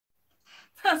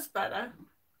That's better.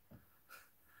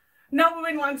 Now we're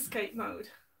in landscape mode.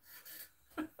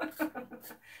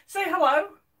 Say hello.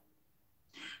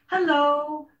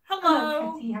 Hello.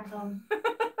 Hello. Katie, hello.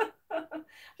 I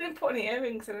didn't put any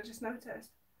earrings in, I just noticed.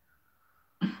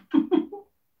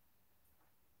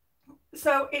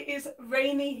 So it is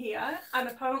rainy here, and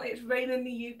apparently it's raining in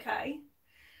the UK.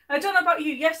 I don't know about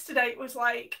you, yesterday it was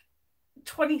like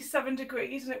 27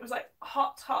 degrees and it was like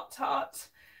hot, hot, hot.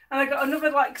 And I got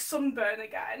another like sunburn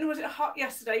again. Was it hot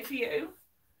yesterday for you?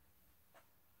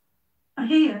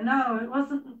 Here, no, it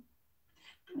wasn't.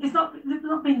 It's not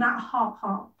been that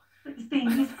hot.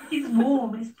 It's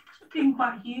warm. It's been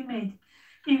quite humid,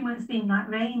 even when it's been like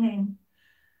raining.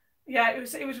 Yeah, it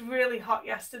was really hot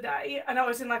yesterday, and I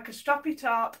was in like a strappy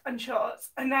top and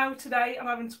shorts, and now today I'm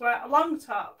having to wear a long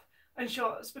top and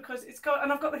shorts because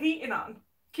and I've got the heating on.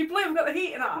 Can you believe I've got the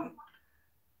heating on?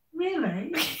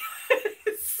 Really?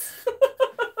 Yes.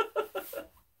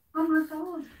 Oh my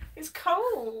god. It's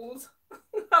cold.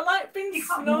 I like being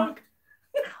snug.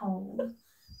 Cold.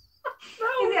 No.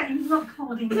 Yeah, it's not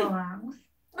cold in your house.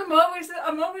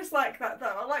 I'm always like that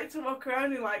though. I like to walk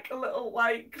around in like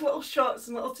little shorts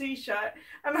and little t-shirt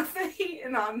and have the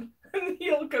heating on and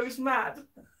he all goes mad.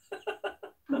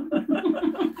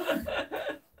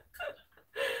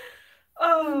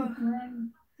 Oh,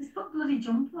 just put bloody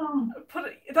jumper on.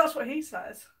 That's what he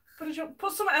says. Put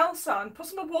something else on. Put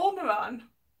some warmer on.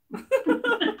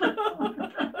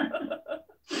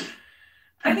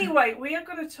 Anyway, we are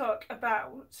going to talk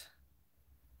about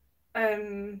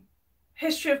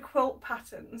history of quilt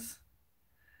patterns,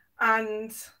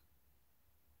 and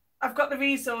I've got the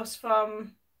resource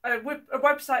from a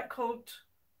website called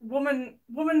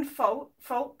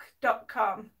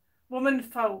womanfolk.com.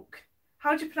 Womanfolk.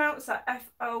 How do you pronounce that?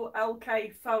 Folk.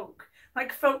 Folk.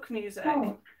 Like folk music.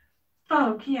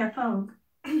 Folk, yeah, folk.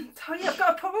 Tell you, I've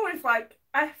got a problem with like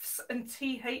F's and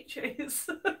TH's.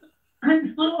 I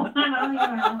know,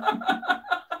 yeah.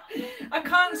 I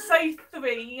can't say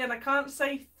three and I can't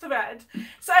say thread.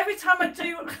 So every time I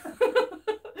do a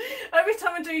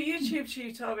YouTube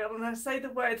tutorial and I say the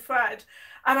word thread,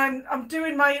 and I'm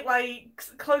doing my like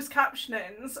closed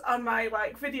captionings on my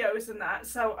like videos and that,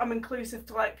 so I'm inclusive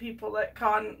to like people that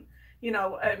can't, they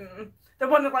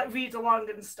want to like read along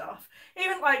and stuff.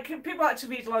 Even like people like to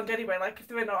read along anyway, like if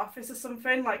they're in an office or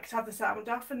something, like to have the sound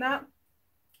off and that.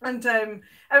 And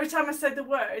every time I say the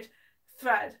word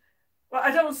thread, well, I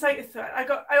don't say it thread. I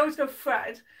always go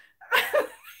Fred.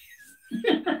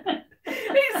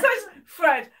 It says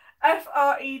Fred,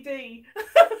 Fred.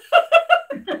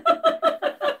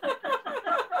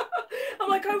 I'm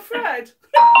like, oh, Fred.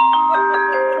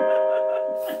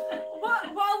 What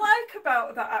I like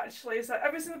about that actually is that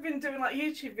ever since I've been doing like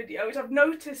YouTube videos, I've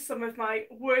noticed some of my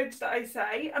words that I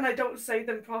say and I don't say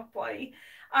them properly,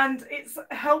 and it's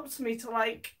helped me to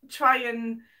like try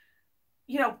and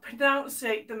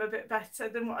pronunciate them a bit better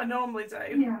than what I normally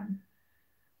do. Yeah.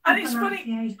 And it's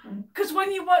funny because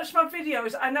when you watch my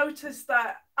videos, I notice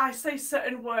that I say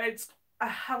certain words a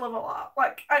hell of a lot.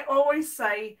 Like I always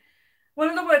say, one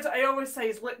of the words I always say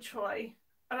is literally.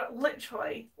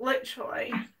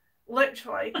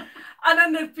 Literally. And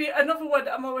then there'd be another word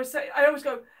that I always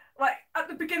go like at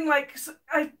the beginning, like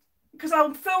because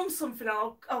I'll film something,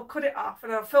 I'll cut it off,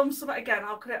 and I'll film something again,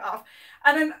 I'll cut it off,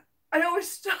 and then I always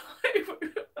start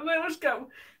and I always go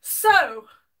so.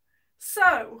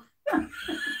 I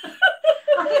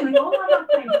think we all have our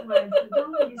favourite words,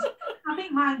 I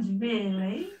think mine's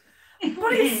really.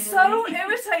 But it's so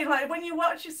irritating, like when you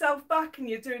watch yourself back and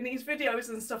you're doing these videos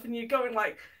and stuff and you're going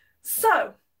like,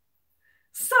 so.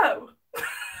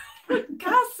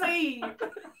 Cassie. And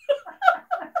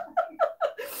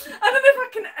then if I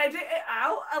can edit it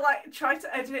out, I like try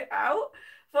to edit it out,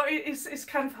 but it's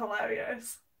kind of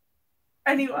hilarious.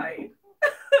 Anyway.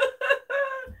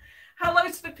 Hello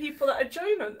to the people that are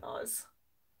joining us.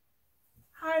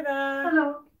 Hi there.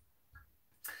 Hello.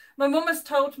 My mum has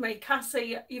told me,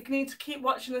 Cassie, you need to keep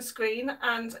watching the screen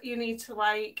and you need to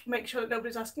like make sure that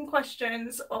nobody's asking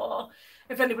questions or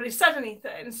if anybody said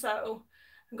anything. So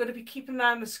I'm going to be keeping an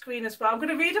eye on the screen as well. I'm going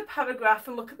to read a paragraph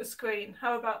and look at the screen.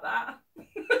 How about that?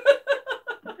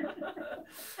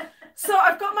 So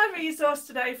I've got my resource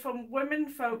today from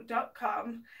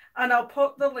womanfolk.com and I'll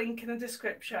put the link in the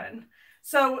description.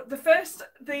 So the first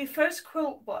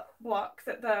quilt block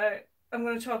that I'm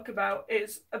going to talk about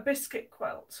is a biscuit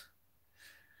quilt.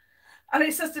 And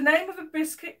it says the name of a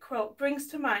biscuit quilt brings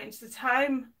to mind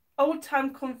the old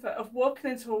time comfort of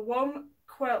walking into a warm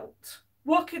quilt,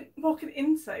 walking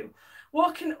into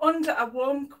walking under a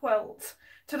warm quilt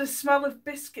to the smell of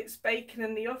biscuits baking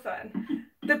in the oven.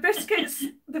 The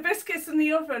biscuits in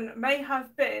the oven may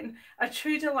have been a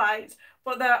true delight,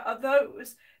 but there are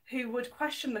those who would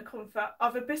question the comfort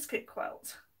of a biscuit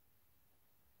quilt.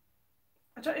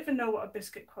 I don't even know what a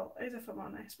biscuit quilt is, if I'm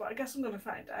honest, but I guess I'm going to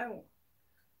find out.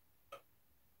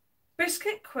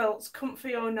 Biscuit quilts,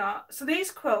 comfy or not. So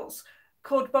these quilts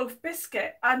called both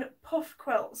biscuit and puff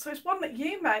quilts. So it's one that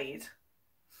you made.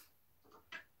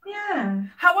 Yeah.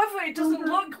 However, it doesn't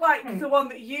look like the one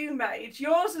that you made.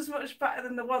 Yours is much better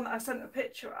than the one that I sent a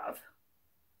picture of.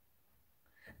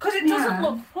 Because it doesn't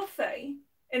look puffy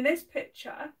in this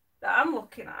picture that I'm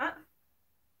looking at.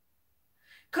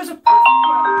 Because a puff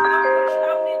quilt,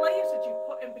 how many layers did you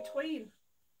put in between?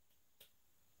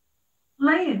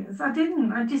 Layers? I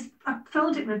didn't. I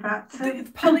filled it with that.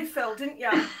 Polyfill, didn't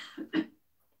you?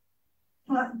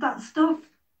 That stuff.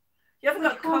 You haven't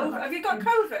got COVID. Have you got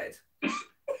COVID?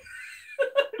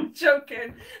 I'm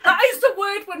joking. That is the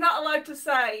word we're not allowed to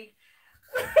say.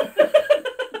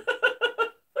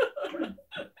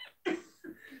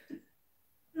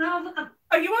 No,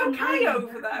 are you okay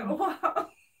over there or what?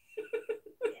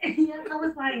 Yeah, I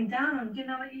was lying down. Do you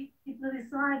know what you bloody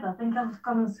saliva? I think I've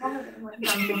gone and swallowed it and went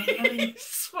down the wrong way.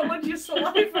 Swallowed your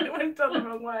saliva and it went down the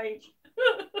wrong way.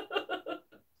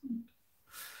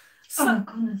 So, oh,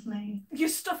 goodness me. You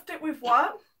stuffed it with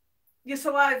what? Your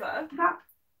saliva? That...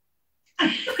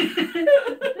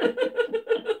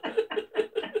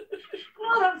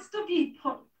 well, that stuff you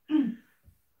put...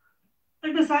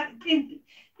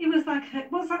 It was like...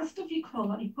 what's that stuff you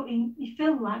call it? You put in... You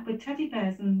fill like with teddy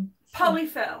bears and... stuff.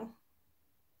 Polyfill?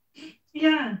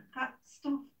 Yeah, that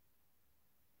stuff.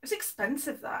 It's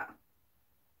expensive, that.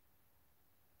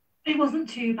 It wasn't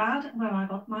too bad where I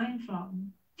got mine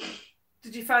from.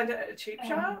 Did you find it at a cheap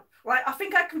shop? Like, I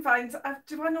think I can find...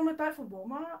 do I normally buy it from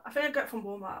Walmart? I think I got it from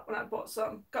Walmart when I bought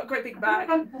some. Got a great big bag.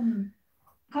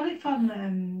 Got it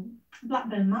from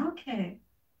Blackburn Market.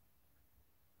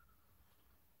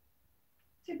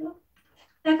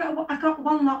 I got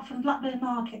one lot from Blackburn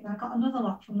Market and I got another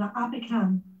lot from that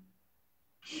Abercan.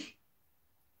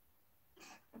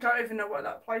 I don't even know what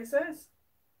that place is.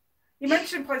 You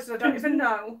mentioned places I don't even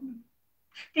know.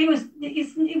 It was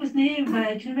near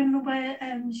where, do you remember where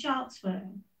Sharps were?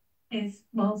 It's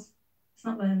not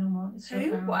there no more. It's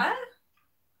who? Where?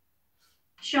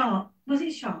 Sharp. Was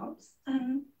it Sharps?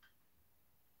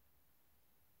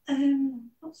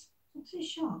 What's it,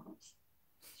 Sharps?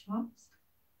 Sharps?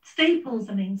 Staples,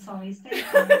 I mean, sorry,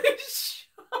 Staples.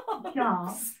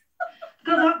 Sharps.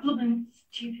 Got that blooming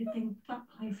stupid thing, that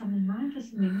place on my mind for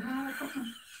some reason. I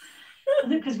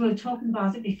think because we were talking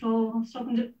about it before. I was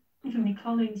talking to even my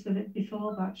colleagues with it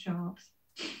before about Sharps.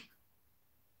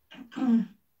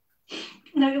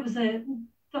 No, it was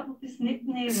this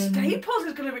near Staples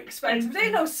is going to be expensive.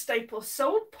 They know Staples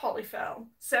sold Polyfill.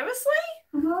 Seriously?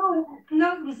 No,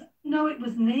 it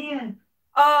was near.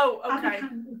 Oh, okay.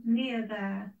 It was near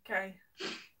there. Okay.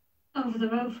 Over the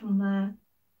road from there.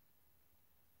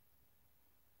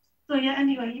 So yeah.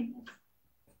 Anyway,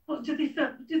 what did they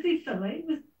fill? Did they fill it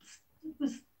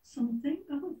with something?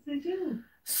 What did they do?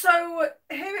 So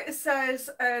here it says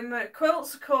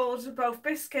quilts called both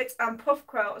biscuit and puff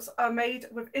quilts are made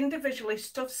with individually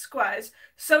stuffed squares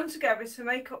sewn together to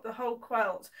make up the whole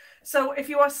quilt. So if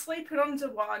you are sleeping under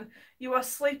one, you are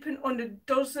sleeping under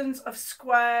dozens of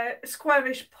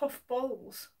squarish puff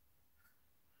balls.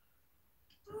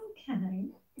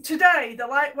 Okay. Today, the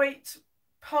lightweight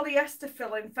polyester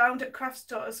filling found at craft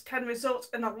stores can result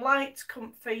in a light,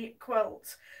 comfy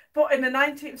quilt. But in the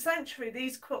 19th century,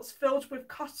 these quilts filled with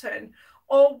cotton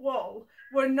or wool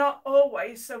were not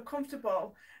always so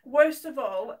comfortable. Worst of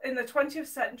all, in the 20th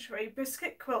century,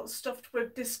 biscuit quilts stuffed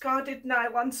with discarded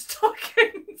nylon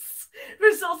stockings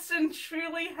resulted in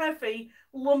truly heavy,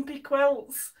 lumpy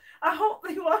quilts. I hope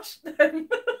they washed them.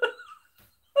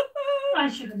 I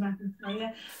should imagine so,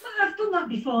 yeah. I've done that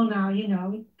before now, you know,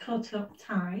 we cut up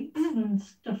tights and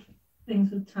stuff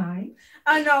things with tights.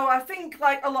 I know, I think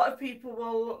like a lot of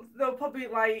people they'll probably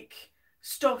like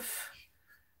stuff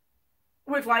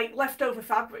with like leftover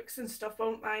fabrics and stuff,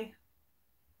 won't they?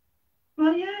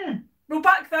 Well, yeah. Well,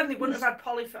 back then they wouldn't have had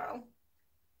polyfill.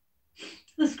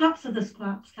 The scraps are the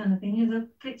scraps kind of thing. The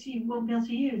bits you won't be able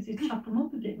to use, you chop them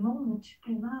up a bit more and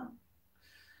bring that.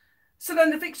 So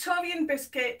then the Victorian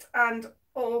biscuit and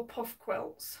or puff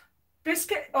quilts.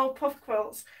 Biscuit or puff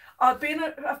quilts have been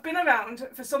around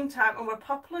for some time and were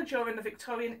popular during the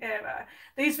Victorian era.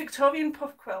 These Victorian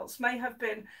puff quilts may have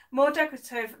been more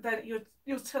decorative than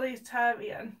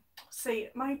utilitarian. See,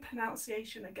 my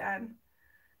pronunciation again.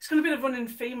 It's going to be the running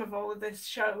theme of all of this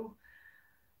show.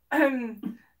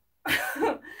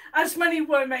 as many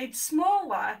were made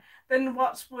smaller than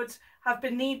what would have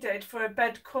been needed for a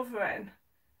bed covering.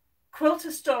 Quilt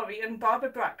historian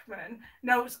Barbara Brackman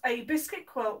notes a biscuit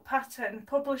quilt pattern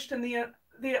published in the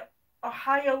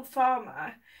Ohio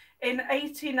Farmer in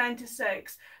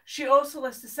 1896. She also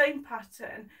lists the same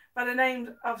pattern by the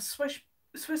name of Swish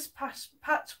Pat.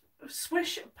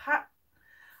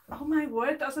 Oh my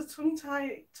word, that's a tongue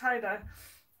tider.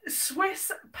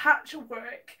 Swiss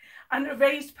patchwork and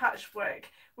raised patchwork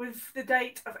with the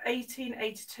date of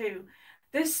 1882.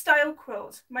 This style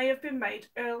quilt may have been made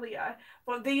earlier,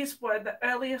 but these were the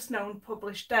earliest known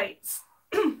published dates.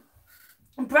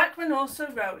 Brackman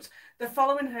also wrote the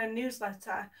following in her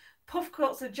newsletter: puff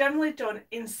quilts are generally done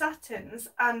in satins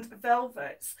and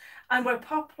velvets and were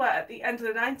popular at the end of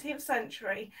the 19th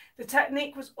century. The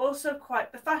technique was also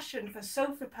quite the fashion for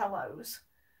sofa pillows.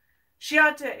 She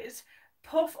added,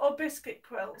 puff or biscuit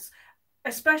quilts,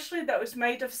 especially those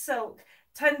made of silk,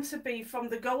 tend to be from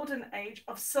the golden age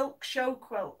of silk show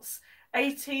quilts,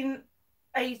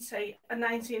 1880 and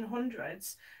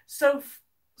 1900s. So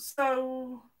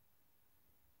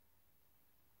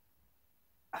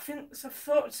I think so.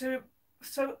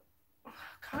 I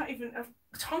can't even. I'm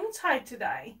tongue-tied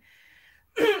today.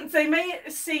 They may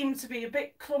seem to be a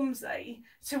bit clumsy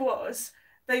to us.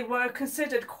 They were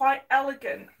considered quite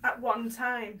elegant at one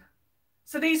time.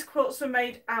 So these quilts were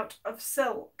made out of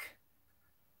silk.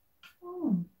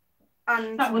 Oh.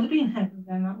 And that would have been heavy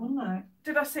then, that wouldn't it?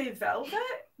 Did I say velvet?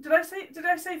 Did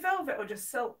I say velvet or just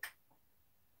silk?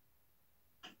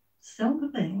 Silk, I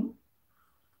think.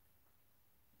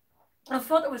 I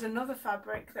thought there was another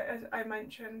fabric that I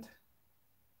mentioned.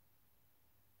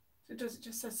 So does it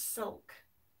just says silk?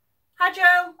 Hi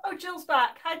Jill. Oh, Jill's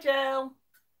back. Hi Jill.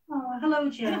 Oh, hello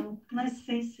Jill. Nice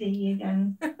to see you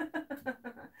again.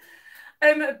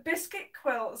 Biscuit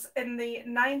quilts in the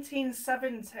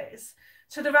 1970s.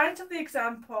 To the right of the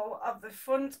example of the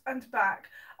front and back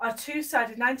are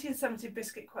two-sided 1970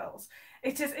 biscuit quilts.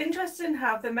 It is interesting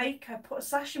how the maker put a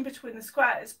sash in between the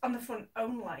squares on the front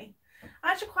only.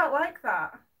 I actually quite like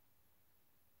that.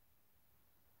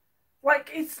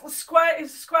 Like it's a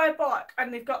square block,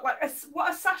 and they've got like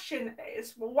what a sashin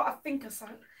is. Well, what I think a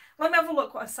sashin. Let me have a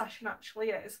look what a sashin actually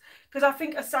is, because I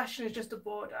think a sashin is just a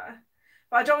border.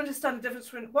 But I don't understand the difference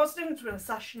between what's the difference between a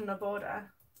sashin and a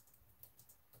border.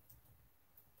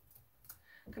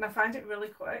 Can I find it really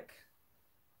quick?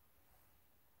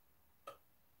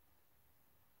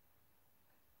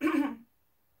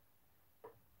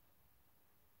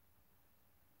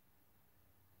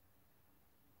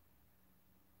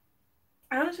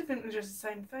 I honestly think they're just the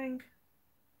same thing.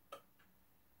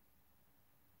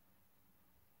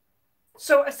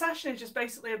 So a sashin is just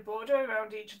basically a border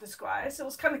around each of the squares. So it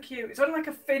was kind of cute. It's only like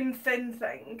a thin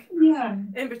thing. Yeah.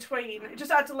 In between. It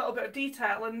just adds a little bit of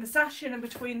detail. And the sashin in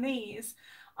between these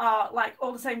are like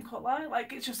all the same colour.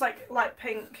 Like it's just like light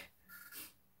pink.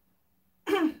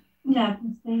 Yeah, I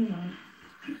can see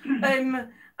that.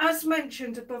 As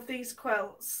mentioned above, these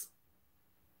quilts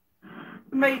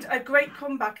made a great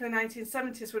comeback in the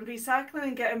 1970s when recycling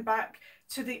and getting back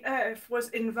to the earth was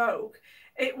in vogue.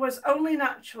 It was only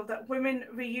natural that women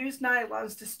reused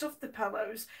nylons to stuff the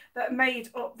pillows that made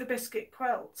up the biscuit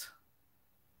quilt.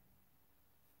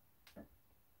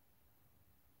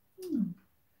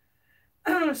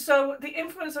 So the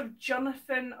influence of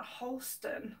Jonathan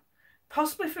Halston,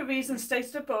 possibly for reasons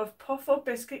stated above, puff or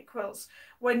biscuit quilts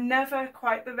were never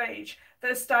quite the rage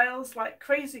that styles like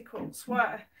crazy quilts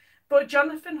were. But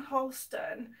Jonathan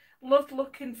Halston loved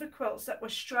looking for quilts that were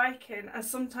striking and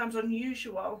sometimes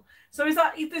unusual. So is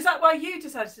that why you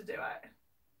decided to do it?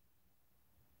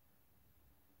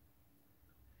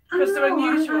 Because they're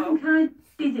unusual. I think I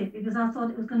did it because I thought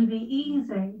it was going to be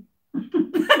easy.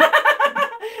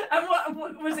 And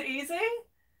what was it easy?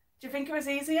 Do you think it was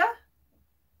easier?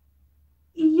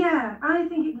 Yeah, I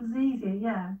think it was easy,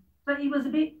 yeah. But it was a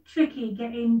bit tricky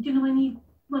getting, do you know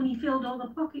when you filled all the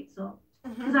pockets up?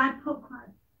 Because I put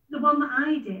the one that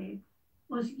I did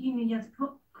was, you had to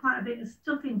put quite a bit of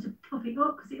stuff in to puff it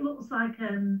up because it looks like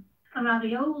a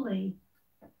ravioli,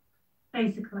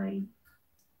 basically.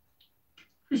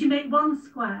 Because you make one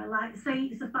square, like say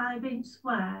it's a 5-inch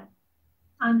square,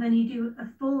 and then you do a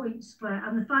 4-inch square,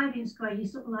 and the 5-inch square you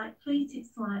sort of like pleat it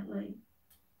slightly,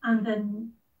 and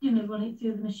then run it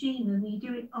through the machine, and you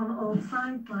do it on all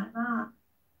sides like that.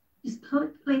 Just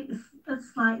pleat a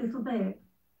slight little bit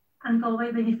and go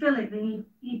away. Then you fill it, then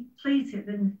you pleat it,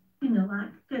 then like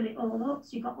fill it all up.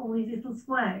 So you've got all these little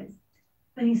squares.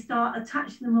 Then you start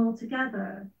attaching them all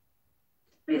together.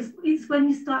 But it's when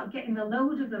you start getting a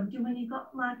load of them. When you've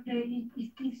got like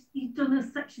you've done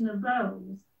a section of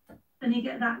rows, then you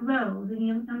get that roll, then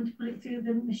you have to put it through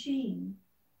the machine.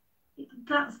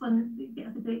 That's when it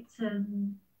gets a bit,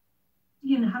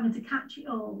 you know, having to catch it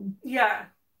all. Yeah.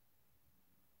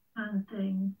 Kind of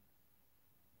thing.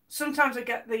 Sometimes I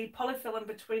get the polyfill in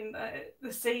between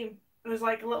the seam, and there's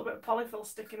like a little bit of polyfill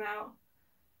sticking out.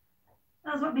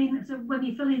 That's what I mean. So when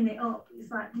you're filling it up, it's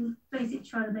like basically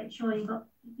trying to make sure you got,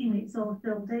 you know, it's all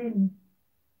filled in.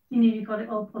 You know, you've got it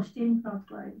all pushed in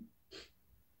properly.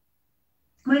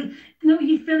 Wait, no,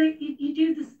 you fill it. You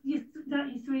do this. You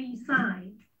three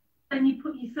sides, then you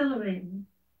put your filler in.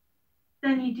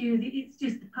 Then you do the. It's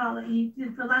just the part that you.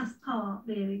 The last part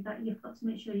really that you've got to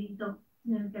make sure you don't,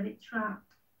 you know, get it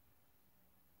trapped.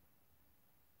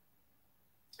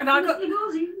 And it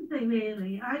was easy,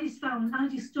 really. I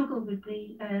just struggled with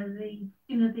the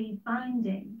you know, the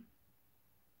binding.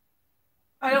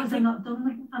 I've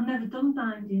never done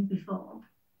binding before.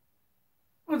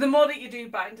 Well, the more that you do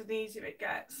binding, the easier it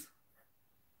gets.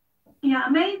 Yeah, I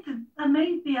made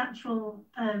the actual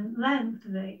length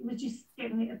of it. It was just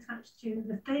getting it attached to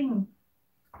the thing,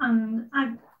 and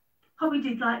I probably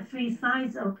did like 3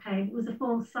 sides. Okay, it was a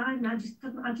 4th side, and I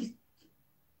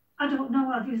don't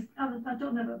know. I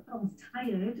don't know if I was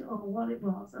tired or what it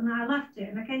was, and I left it,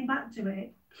 and I came back to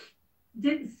it,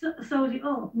 sewed it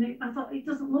up, and I thought it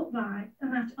doesn't look right,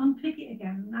 and I have to unpick it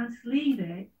again, and I have to leave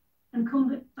it and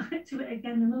come back to it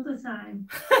again another time.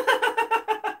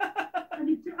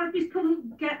 I just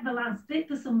couldn't get the last bit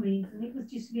for some reason. It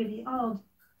was just really odd.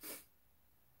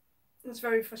 It's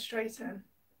very frustrating.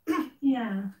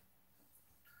 Yeah.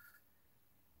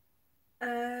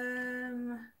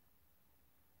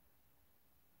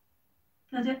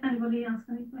 Did anybody ask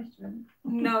any questions?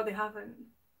 No, they haven't.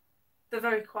 They're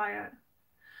very quiet.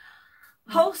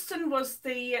 Holston was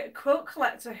the quilt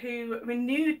collector who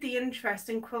renewed the interest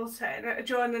in quilting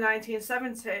during the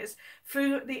 1970s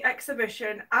through the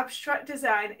exhibition Abstract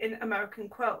Design in American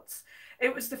Quilts.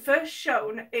 It was the first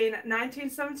shown in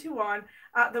 1971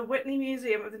 at the Whitney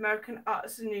Museum of the American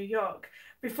Arts in New York.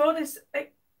 Before this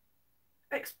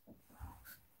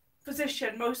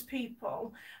exposition, most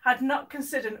people had not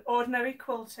considered ordinary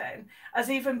quilting as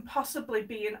even possibly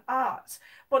being art,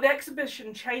 but the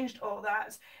exhibition changed all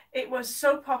that. It was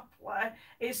so popular,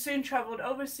 it soon travelled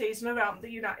overseas and around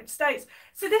the United States.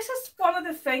 So this is one of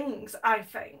the things, I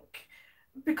think,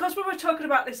 because we were talking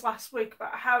about this last week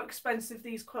about how expensive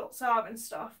these quilts are and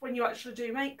stuff when you actually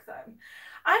do make them.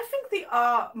 I think they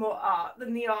are more art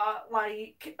than they are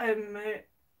like,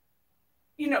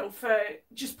 you know, for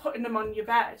just putting them on your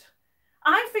bed.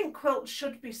 I think quilts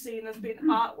should be seen as being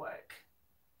artwork.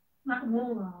 Like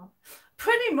wall art?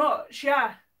 Pretty much,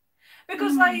 yeah.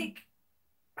 Because like,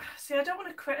 see, I don't want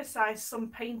to criticise some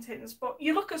paintings, but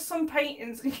you look at some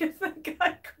paintings and you think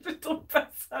I could have done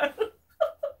better.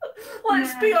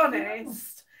 Let's be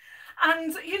honest.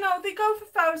 And, you know, they go for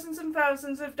thousands and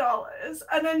thousands of dollars.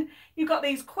 And then you've got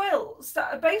these quilts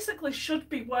that basically should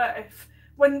be worth,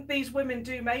 when these women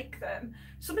do make them,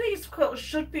 some of these quilts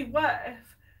should be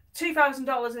worth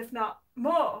 $2,000, if not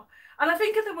more. And I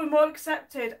think if they were more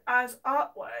accepted as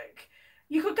artwork,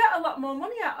 you could get a lot more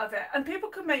money out of it and people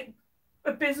could make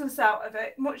a business out of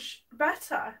it much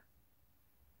better.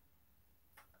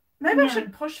 Maybe I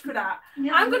should push for that.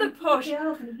 Yeah, I'm going to push.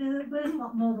 Yeah, they're worth a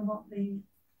lot more than what they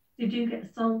do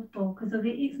get sold for, because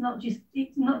it's not just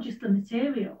the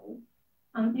material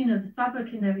and, you know, the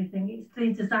fabric and everything. It's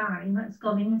the design that's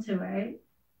gone into it.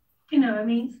 You know, I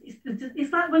mean,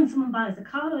 it's like when someone buys a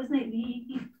car, isn't it?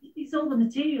 It's all the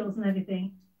materials and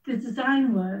everything, the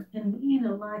design work, and, you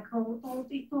know, like all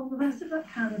the rest of that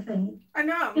kind of thing. I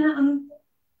know. You know, and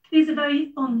these are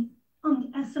very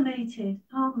underestimated,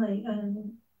 aren't they?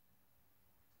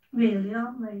 Really,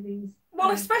 aren't they? These.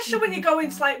 Well, especially when you go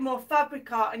into like more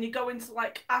fabric art and you go into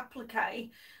like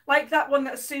applique, like that one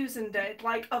that Susan did,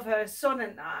 like of her son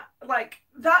and that, like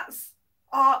that's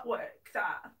artwork.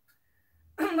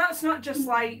 That's not just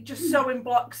like just sewing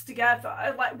blocks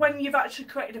together. Like when you've actually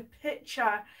created a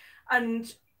picture,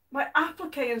 and like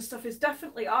applique and stuff is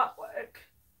definitely artwork.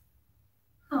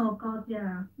 Oh God,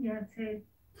 yeah, it is.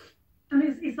 And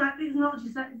it's like, it's not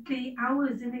just like the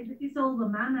hours in it, it's all the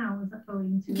man hours that go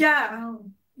into it. Yeah,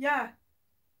 yeah.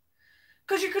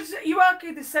 Because you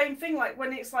argue the same thing, like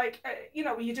when it's like, you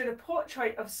know, when you're doing a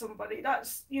portrait of somebody,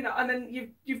 that's, you know, and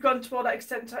then you've gone to all that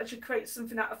extent to actually create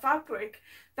something out of fabric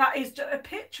that is a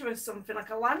picture of something,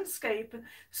 like a landscape,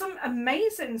 some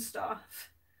amazing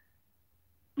stuff.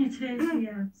 It is,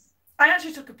 yes. I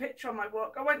actually took a picture on my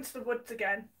walk. I went to the woods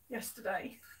again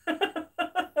yesterday.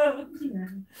 Yeah.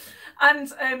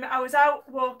 And I was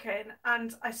out walking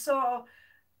and I saw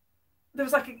there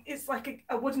was like it's like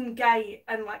a wooden gate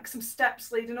and like some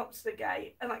steps leading up to the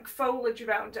gate and like foliage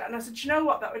around it. And I said, do you know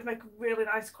what? That would make a really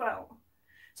nice quilt.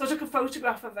 So I took a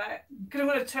photograph of it because I'm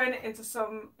going to turn it into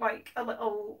some like a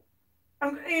little.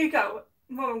 Here you go,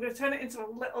 Mum. I'm going to turn it into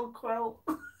a little quilt.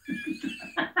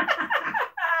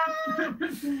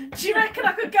 Do you reckon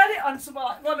I could get it onto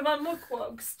like one of my mug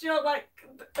rugs? Do you know, like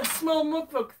a small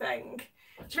mug rug thing?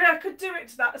 Do you reckon I could do it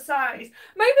to that size?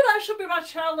 Maybe that should be my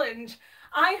challenge.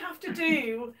 I have to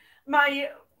do my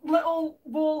little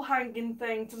wall hanging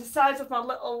thing to the size of my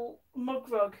little mug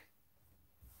rug.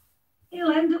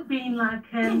 It'll end up being like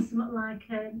something like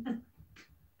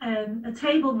a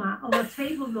table mat or a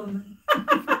table runner.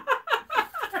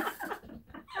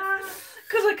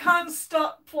 Because I can't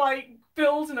stop like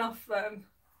building off them.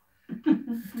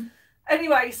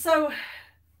 Anyway, so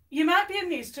you might be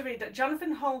amused to read that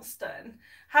Jonathan Halston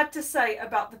had to say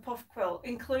about the puff quilt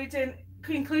included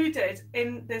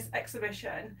in this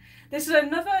exhibition. This is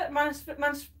another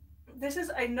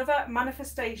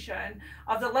manifestation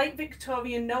of the late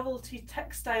Victorian novelty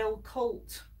textile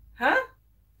cult. Huh?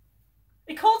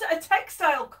 He called it a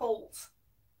textile cult.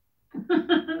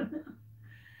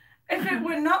 If it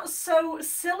were not so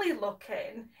silly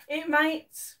looking, it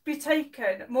might be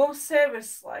taken more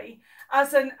seriously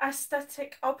as an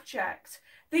aesthetic object.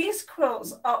 These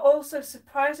quilts are also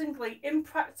surprisingly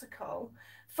impractical,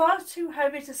 far too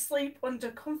heavy to sleep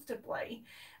under comfortably.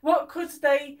 What could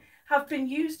they have been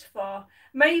used for?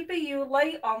 Maybe you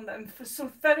lay on them for some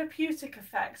therapeutic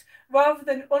effect rather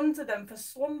than under them for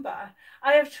slumber.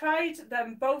 I have tried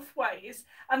them both ways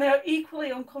and they are equally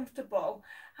uncomfortable.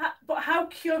 But how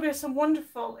curious and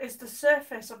wonderful is the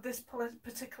surface of this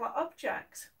particular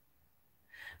object?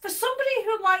 For somebody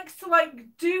who likes to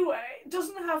like do it,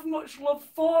 doesn't have much love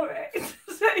for it.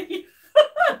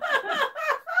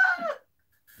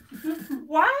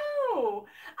 Wow.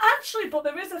 Actually, but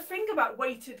there is a thing about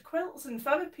weighted quilts in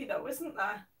therapy though, isn't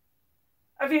there?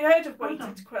 Have you heard of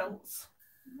weighted quilts?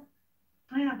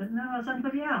 I haven't, no. Has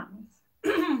anybody else?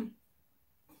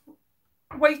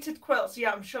 Weighted quilts,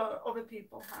 yeah, I'm sure other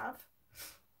people have.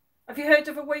 Have you heard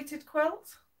of a weighted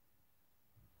quilt?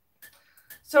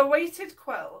 So a weighted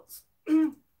quilt.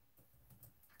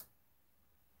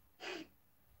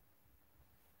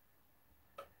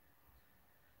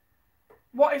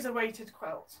 What is a weighted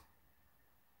quilt?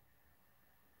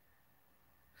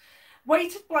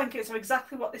 Weighted blankets are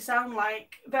exactly what they sound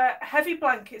like. They're heavy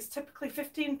blankets, typically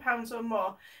 £15 or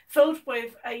more, filled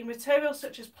with a material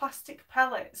such as plastic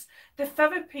pellets. The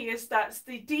therapy is that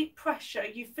the deep pressure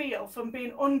you feel from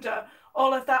being under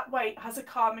all of that weight has a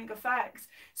calming effect.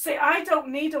 See, I don't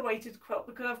need a weighted quilt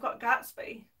because I've got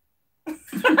Gatsby.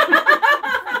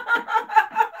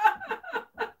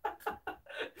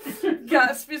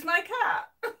 Gatsby's my cat.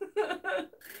 And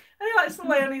he likes to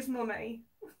lay on his money.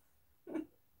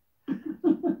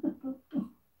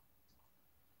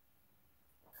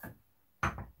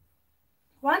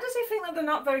 Why does he think that they're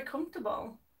not very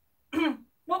comfortable?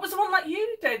 What was the one that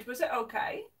you did? Was it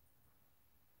okay?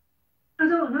 I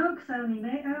don't know because I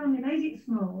only made it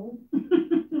small. I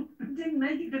didn't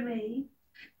make it for me.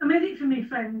 I made it for my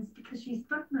friends because she's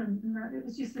pregnant, and that it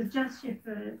was just a gesture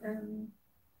for.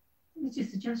 It was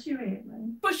just a gesture,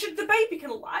 really. But the baby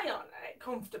can lie on it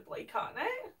comfortably, can't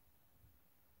it?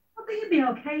 I think it'd be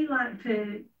okay, like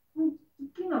for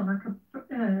like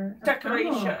a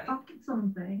decoration, a pocket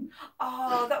something.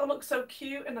 Oh, that would look so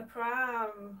cute in a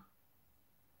pram.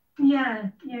 Yeah,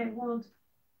 it would.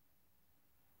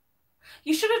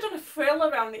 You should have done a frill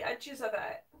around the edges of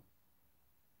it.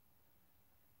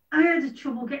 I had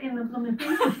trouble getting the blooming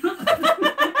thing.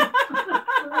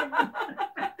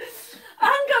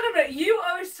 Hang on a minute, you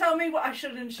always tell me what I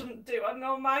should and shouldn't do. I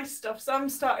know my stuff, so I'm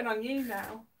starting on you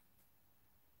now.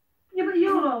 Yeah, but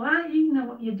you're all right. You know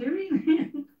what you're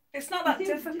doing. It's not that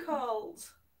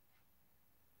difficult.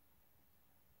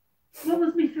 What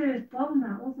was my first one,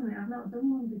 that, wasn't it? I've not done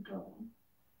one before.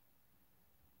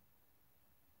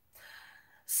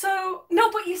 So,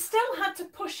 no, but you still had to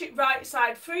push it right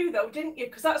side through though, didn't you?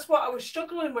 Because that's what I was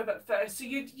struggling with at first. So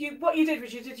what you did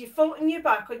was you did your front and your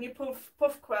back on your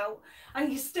puff quilt, and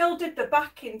you still did the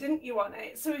backing, didn't you, on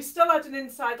it? So you still had an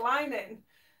inside lining.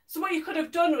 So what you could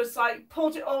have done was like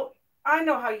pulled it all. I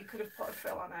know how you could have put a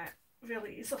frill on it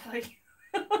really easily.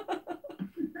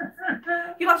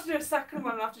 You'll have to do a second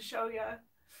one. I'll have to show you.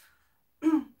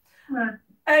 Right.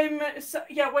 So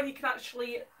yeah, when you can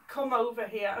actually come over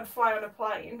here and fly on a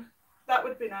plane, that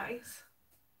would be nice.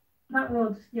 That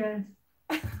would, yes.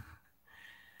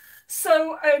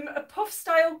 So puff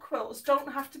style quilts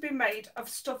don't have to be made of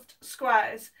stuffed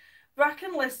squares.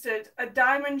 Bracken listed a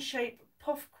diamond shaped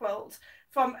puff quilt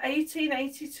from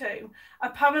 1882,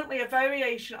 apparently a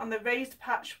variation on the raised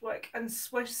patchwork and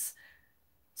Swiss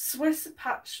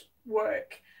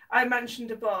patchwork I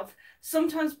mentioned above.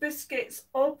 Sometimes biscuits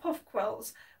or puff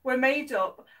quilts were made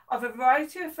up of a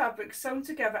variety of fabrics sewn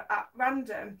together at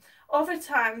random. Other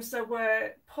times they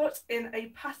were put in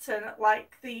a pattern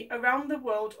like the around the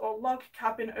world or log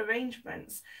cabin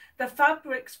arrangements. The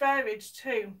fabrics varied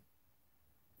too.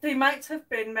 They might have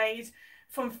been made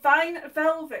from fine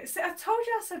velvet. See, I told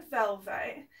you I said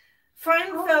velvet.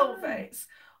 Fine velvets,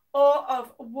 or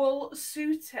of wool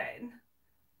suiting,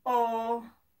 or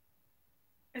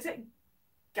is it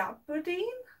gabardine?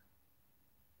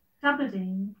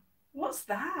 Gabardine. What's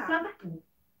that? Gabardine.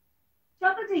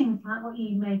 Gabardine's like what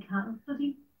you make out of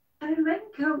bloody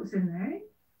raincoats in there.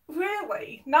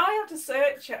 Really? Now I have to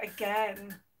search it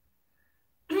again.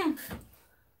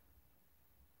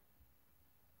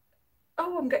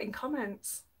 Oh, I'm getting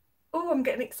comments. Oh, I'm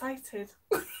getting excited.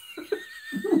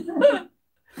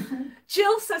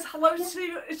 Jill says hello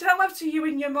to you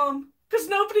and your mum, because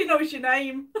nobody knows your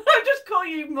name. I just call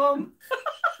you mum.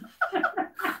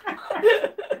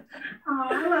 Oh,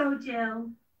 hello, Jill.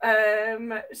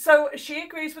 So she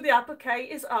agrees with the applique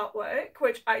is artwork,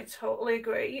 which I totally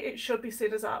agree. It should be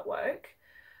seen as artwork.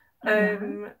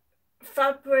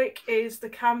 Fabric is the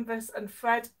canvas and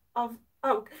thread of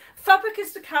fabric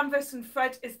is the canvas and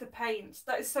thread is the paint.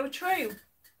 That is so true.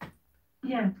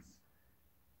 Yes.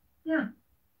 Yeah.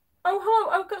 Oh, hello.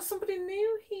 I've got somebody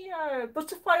new here.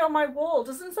 Butterfly on my wall.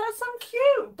 Doesn't that sound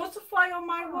cute? Butterfly on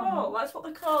my wall. That's what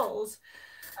they're called.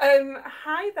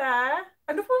 Hi there.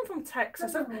 Another one from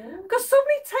Texas. I've got so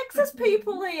many Texas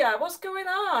people here. What's going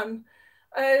on?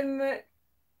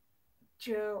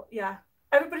 Jill, yeah.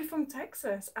 Everybody from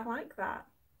Texas. I like that.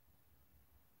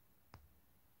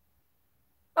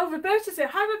 Oh, Roberta's here.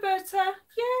 Hi, Roberta.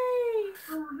 Yay.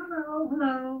 Oh, hello,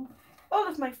 hello. All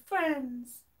of my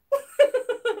friends.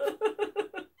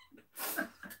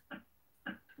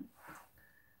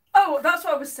 Oh, that's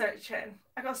what I was searching.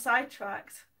 I got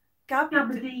sidetracked.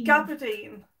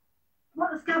 Gabardine.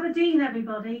 What's gabardine,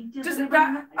 everybody?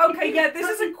 Okay, yeah, this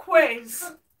is a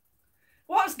quiz.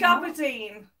 What's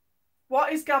gabardine?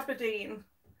 What is gabardine?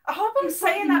 I hope I'm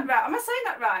saying that right. Am I saying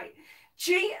that right?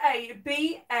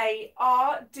 Gabardine.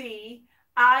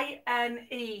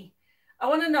 I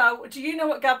want to know, do you know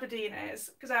what gabardine is?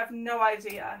 Because I have no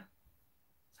idea.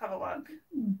 Let's have a look.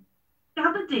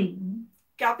 Gabardine?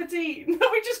 Gabardine.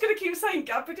 We're just going to keep saying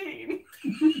gabardine.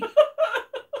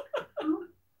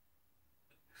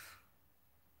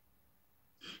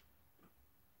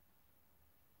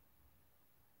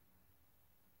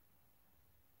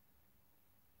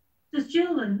 Does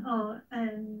Julian or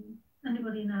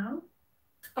anybody know?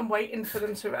 I'm waiting for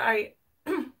them to write.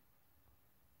 I'll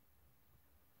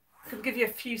give you a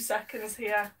few seconds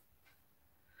here.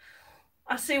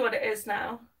 I see what it is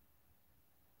now.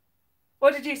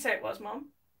 What did you say it was, Mum?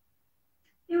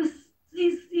 He's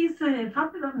a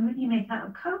fabric that you make out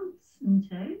of coats,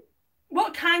 isn't it?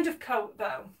 What kind of coat,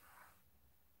 though?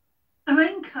 A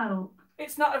raincoat.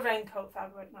 It's not a raincoat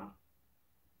fabric, no.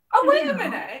 Oh, wait a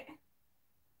minute.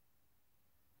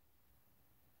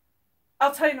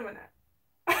 I'll tell you in a minute.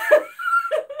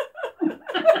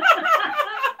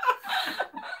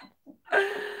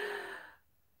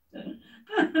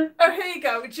 Oh, here you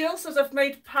go. Jill says I've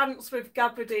made pants with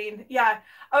gabardine. Yeah.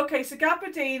 Okay, so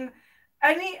gabardine,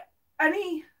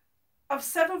 any of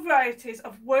several varieties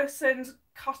of worsened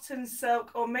cotton,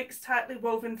 silk, or mixed tightly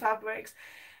woven fabrics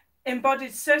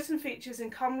embodied certain features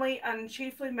in commonly and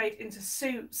chiefly made into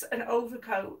suits and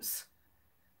overcoats.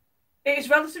 It is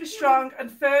relatively strong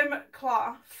and firm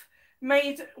cloth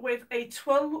made with a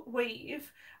twill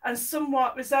weave and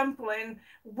somewhat resembling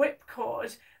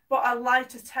whipcord, but a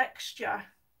lighter texture.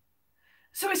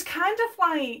 So it's kind of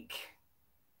like,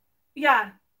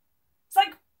 yeah, it's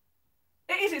like,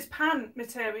 it's pant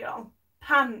material.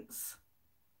 Pants.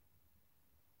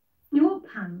 Your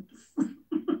pants. That's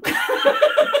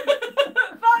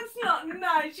not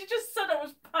nice. You just said it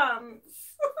was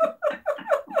pants.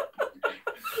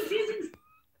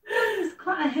 It's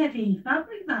quite a heavy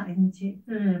fabric, that, isn't it?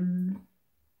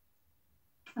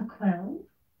 A quilt.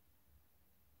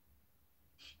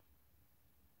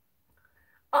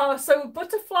 Oh, so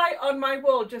Butterfly on my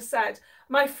wall just said,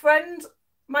 my friends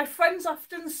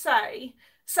often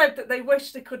said that they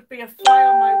wish there could be a fly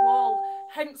on my wall,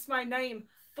 hence my name,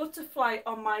 Butterfly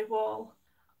on my wall.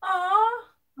 Aww.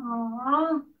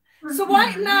 Aww. So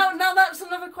why now that's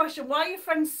another question. Why are your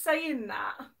friends saying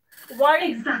that? Why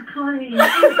exactly. I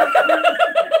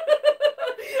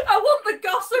want the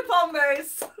gossip on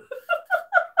this.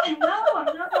 No,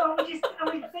 I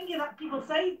was thinking that people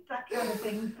say that kind of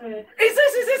thing. But Is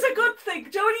this a good thing?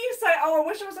 Do when you say, "Oh, I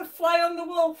wish I was a fly on the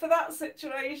wall for that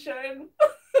situation"?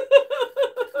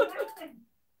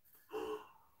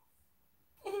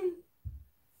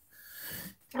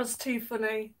 That's too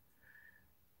funny.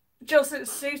 Just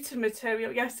it's suited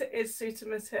material. Yes, it is suited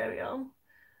material.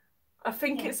 I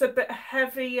think it's a bit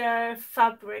heavier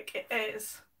fabric. It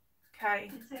is.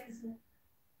 Okay.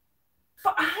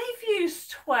 But I've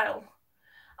used twill.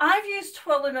 I've used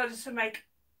twill in order to make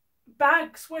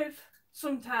bags with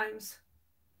sometimes.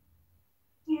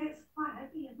 Yeah, it's quite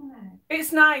heavy, isn't it?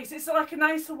 It's nice. It's like a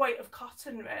nicer weight of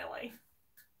cotton, really.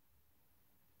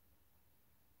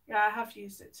 Yeah, I have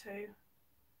used it too.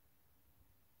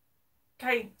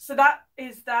 Okay, so that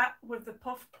is that with the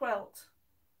puff quilt.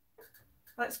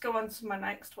 Let's go on to my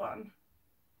next one.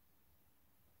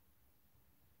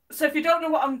 So if you don't know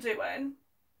what I'm doing,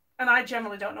 and I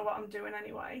generally don't know what I'm doing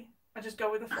anyway, I just go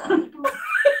with the flow.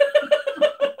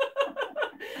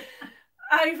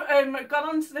 I've gone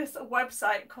onto this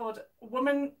website called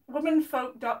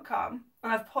womanfolk.com,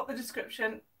 and I've put the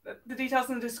details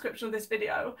in the description of this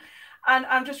video, and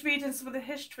I'm just reading some of the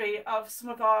history of some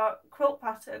of our quilt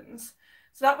patterns.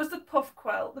 So that was the puff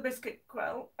quilt, the biscuit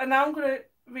quilt, and now I'm going to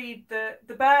read the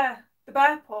bear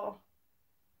paw.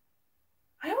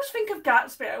 I always think of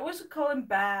Gatsby. I always call him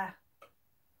Bear.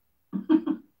 I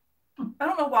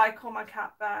don't know why I call my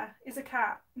cat Bear. He's a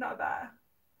cat, not a bear.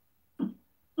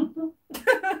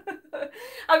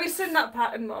 Have you seen that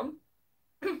pattern, Mum?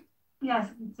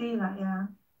 Yes, I can see that, yeah.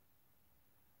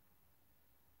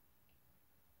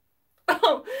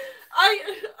 Oh,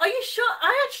 are you sure?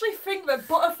 I actually think that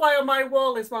butterfly on my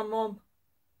wall is my mum.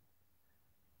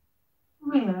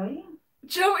 Really?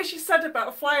 Do you know what she said about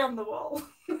a fly on the wall?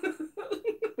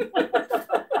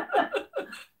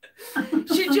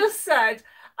 She just said,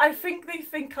 "I think they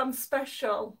think I'm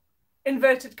special,"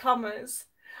 inverted commas.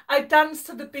 "I dance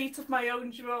to the beat of my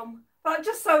own drum." That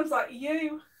just sounds like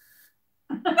you.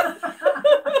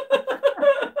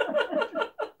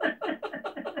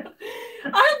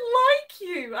 I like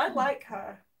you. I like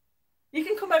her. You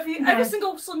can come every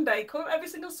single Sunday. Come every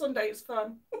single Sunday. It's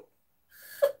fun.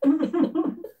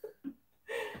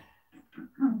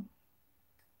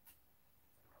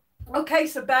 Okay,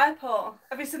 so bear paw.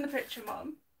 Have you seen the picture,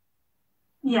 Mum?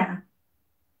 Yeah.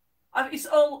 It's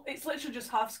literally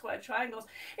just half square triangles.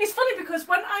 It's funny because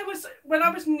when I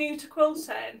was new to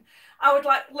quilting, I would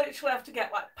like literally have to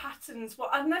get like patterns. Well,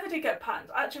 I never did get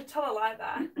patterns. I actually tell a lie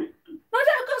there. No,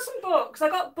 I got some books. I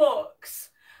got books,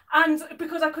 and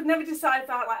because I could never decide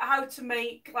that like how to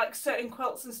make like certain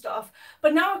quilts and stuff.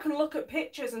 But now I can look at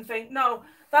pictures and think, no,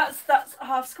 that's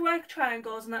half square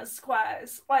triangles and that's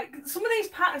squares. Like some of these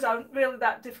patterns aren't really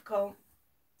that difficult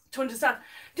to understand.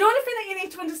 The only thing that you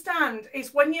need to understand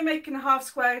is when you're making a half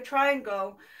square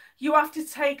triangle, you have to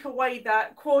take away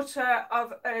that quarter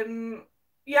of you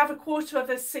have a quarter of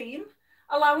a seam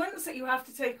allowance that you have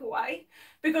to take away,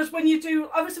 because when you do,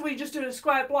 obviously when you're just doing a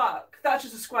square block, that's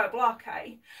just a square block,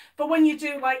 eh? But when you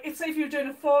do like, say if you're doing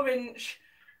a 4-inch,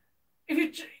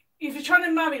 if you're trying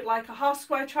to marry like a half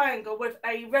square triangle with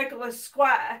a regular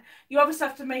square, you obviously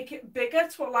have to make it bigger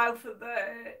to allow for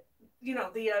the, you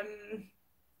know,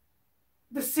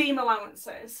 the seam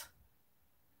allowances.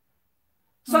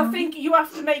 So I think you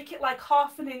have to make it like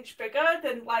half an inch bigger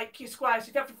than like your square. So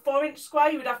if you have a 4-inch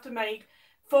square, you would have to make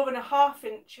 4.5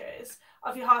 inches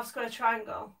of your half square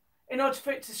triangle in order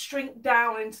for it to shrink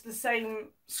down into the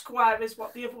same square as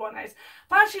what the other one is.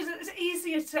 But actually, it's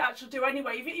easier to actually do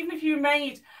anyway. Even if you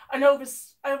made an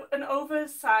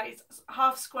oversized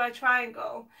half square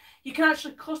triangle, you can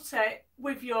actually cut it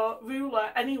with your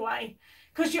ruler anyway.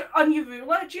 Because you're on your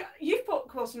ruler, you've put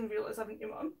quilting rulers, haven't you,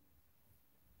 Mum?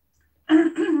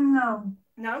 No.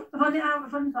 No?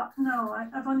 I've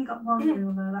only got one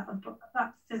ruler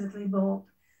that's physically bought.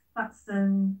 That's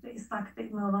it's like a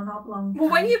bit more of an oblong. Well,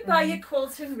 when you buy your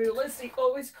quilting rulers, they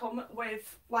always come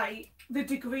with like the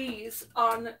degrees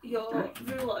on your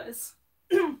rulers.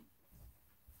 I'm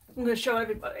going to show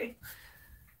everybody.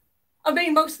 I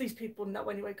mean, most of these people know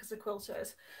anyway because they're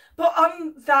quilters. But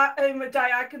on that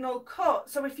diagonal cut,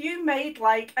 so if you made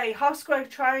like a half square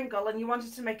triangle and you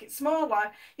wanted to make it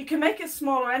smaller, you can make it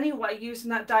smaller anyway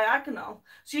using that diagonal.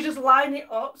 So you just line it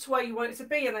up to where you want it to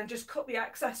be and then just cut the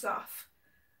excess off.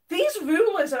 These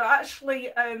rulers are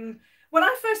actually, when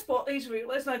I first bought these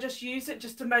rulers and I just used it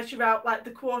just to measure out like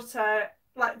the quarter,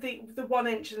 like the 1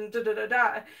 inch and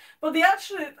da-da-da-da. But they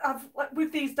actually have, like,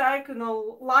 with these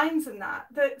diagonal lines and that,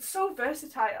 they're so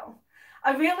versatile.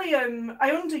 I really,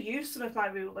 I underuse some of my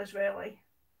rulers, really.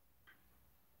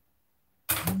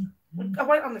 I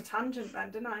went on a tangent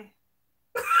then, didn't I?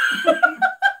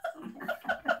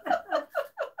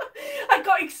 I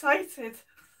got excited.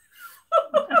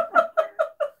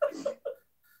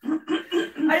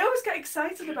 I always get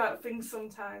excited about things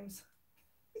sometimes.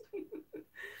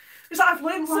 It's like I've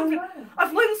learned something.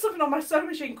 I've learned something on my sewing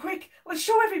machine. Quick, let's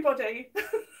show everybody.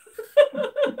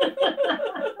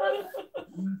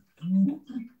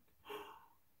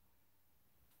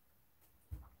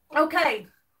 Okay.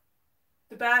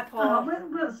 The bear paw.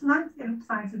 Well, it's nice to get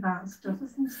excited about stuff,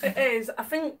 isn't it? It is. I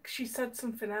think she said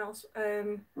something else.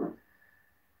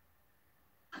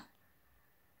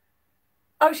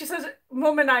 Oh, she says,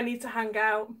 Mum and I need to hang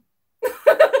out.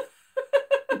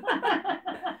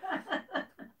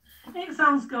 It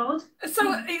sounds good.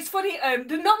 So it's funny,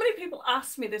 not many people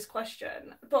ask me this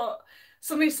question, but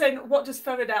somebody's saying, what does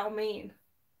Feridal mean?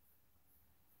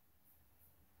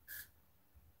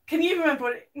 Can you remember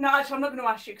what it, no, actually, I'm not going to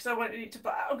ask you because I wanted you to,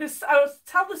 but I'll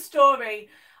tell the story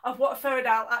of what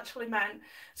Feridal actually meant.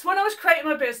 So when I was creating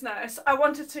my business, I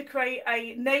wanted to create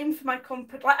a name for my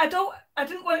company. Like I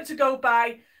didn't want it to go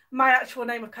by my actual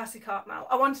name of Cassie Cartmel.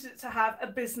 I wanted it to have a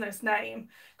business name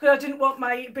because I didn't want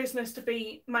my business to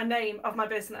be my name of my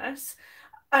business,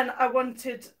 and I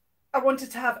wanted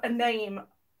to have a name.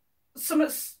 I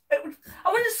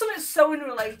wanted something sewing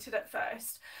related at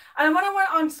first, and when I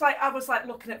went on to I was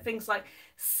looking at things like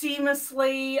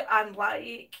seamlessly and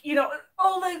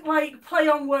all the play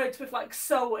on words with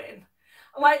sewing,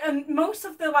 and most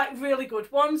of the really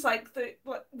good ones,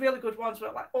 really good ones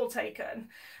were all taken.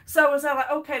 So I was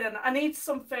okay, then I need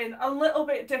something a little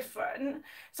bit different.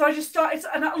 So I just started,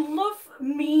 and I love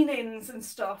meanings and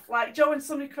stuff. Joe, when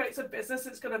somebody creates a business,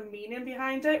 it's got a meaning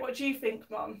behind it. What do you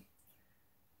think, Mum?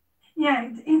 Yeah,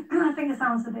 I think it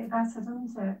sounds a bit better,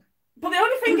 doesn't it? But the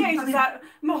only thing is that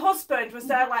my husband was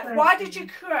there why did you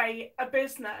create a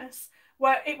business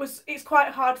where it's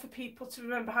quite hard for people to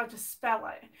remember how to spell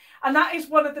it? And that is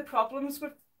one of the problems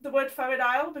with the word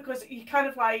Feridal, because you kind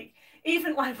of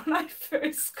even when I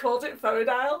first called it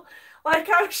Feridal,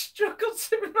 I struggled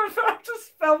to remember how to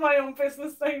spell my own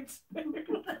business name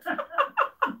too.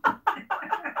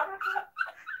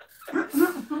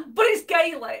 But it's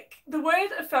Gaelic. The word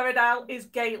Feridal is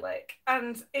Gaelic,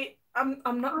 and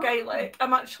I'm not Gaelic.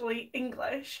 I'm actually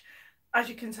English, as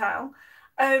you can tell.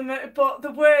 But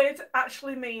the word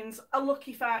actually means a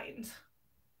lucky find.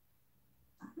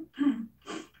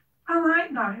 I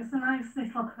like that. It's a nice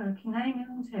little quirky name,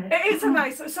 isn't it? It is a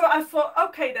nice. So I thought,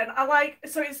 okay, then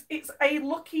So it's a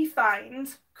lucky find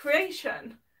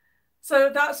creation. So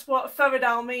that's what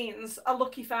Feridal means, a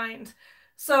lucky find.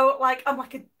 So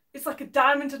it's like a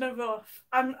diamond in a rough.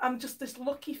 I'm just this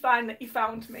lucky find that you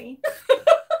found me.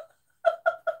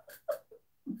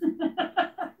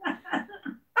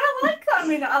 I like that. I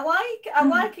mean, I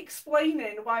like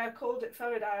explaining why I called it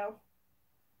Feridal.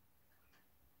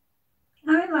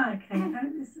 I like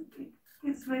it.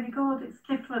 It's really good. It's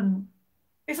different.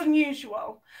 It's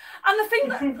unusual. And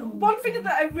one thing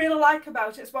that I really like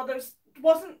about it is, well, there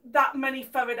wasn't that many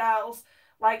Feridals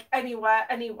anywhere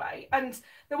anyway, and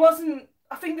there wasn't.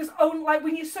 I think there's only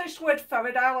when you search the word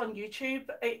Feridal on YouTube,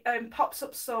 it pops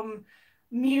up some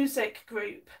music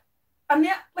group, and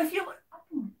yeah, I'm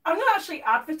gonna actually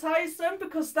advertise them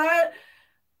because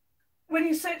when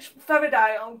you search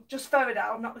Feridal, just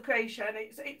Feridal, not the creation,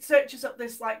 it searches up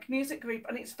this music group,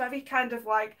 and it's very kind of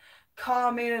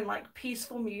calming and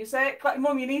peaceful music.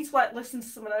 Mum, you need to listen to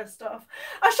some of their stuff.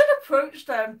 I should approach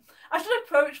them. I should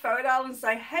approach Feridal and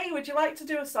say, hey, would you like to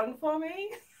do a song for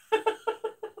me?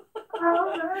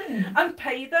 Oh, nice. And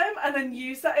pay them and then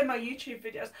use that in my YouTube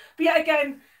videos. But yeah,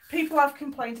 again, people have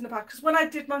complained in the past because when I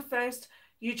did my first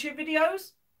YouTube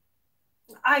videos,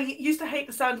 I used to hate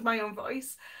the sound of my own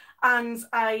voice, and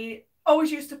I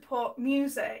always used to put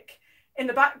music in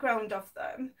the background of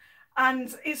them.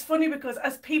 And it's funny because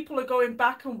as people are going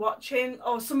back and watching,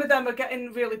 or some of them are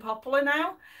getting really popular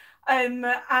now,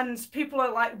 and people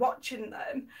are watching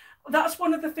them, that's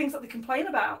one of the things that they complain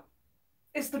about,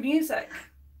 is the music.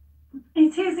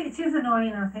 It is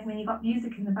annoying, I think, when you've got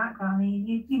music in the background.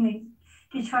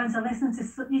 You're trying to listen to,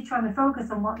 you're trying to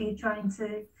focus on what the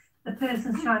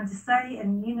person's trying to say,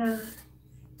 and you're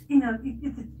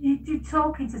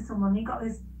talking to someone. You've got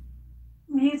this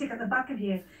music at the back of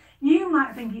you. You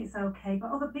might think it's okay,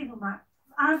 but other people might.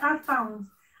 I found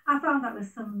that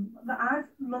with some that I've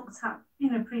looked at,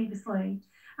 previously,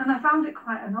 and I found it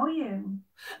quite annoying.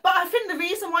 But I think the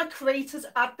reason why creators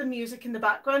add the music in the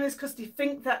background is because they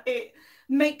think that it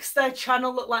makes their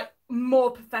channel look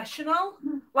more professional,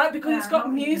 because it's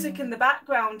got music in the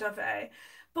background of it.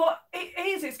 But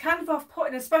it's kind of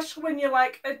off-putting, especially when you're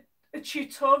a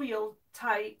tutorial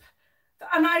type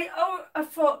And I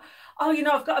thought, oh, you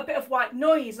know, I've got a bit of white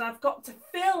noise and I've got to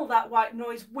fill that white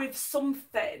noise with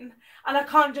something. And I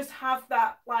can't just have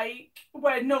that, like,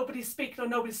 where nobody's speaking or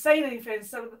nobody's saying anything.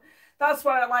 So that's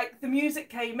where, like, the music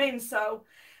came in. So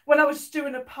when I was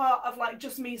doing a part of, like,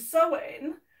 just me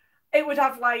sewing, it would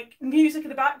have, like, music in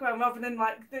the background rather than,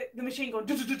 like, the machine going,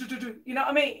 you know what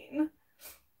I mean?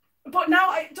 But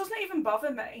now it doesn't even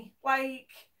bother me. Like,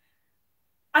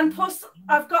 and plus,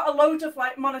 I've got a load of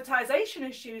like monetization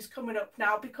issues coming up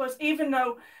now because even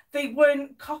though they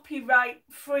weren't copyright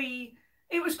free,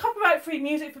 it was copyright free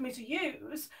music for me to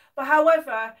use. But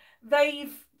however,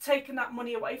 they've taken that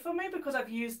money away from me because I've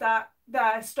used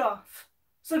their stuff.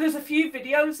 So there's a few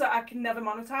videos that I can never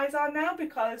monetize on now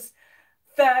because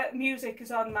their music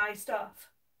is on my stuff.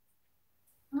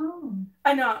 Oh.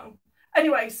 I know.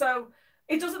 Anyway, so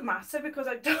it doesn't matter because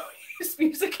I don't use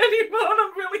music anymore and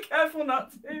I'm really careful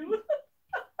not to.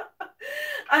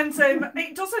 And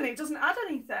it doesn't add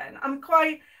anything. I'm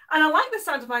quite, and I like the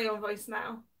sound of my own voice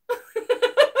now.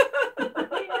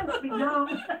 Yes, we know.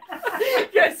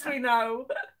 Yes, we know.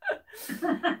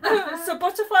 So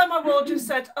Butterfly on My Wall just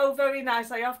said, oh, very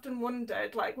nice. I often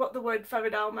wondered like what the word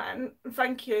Feridel meant.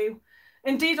 Thank you.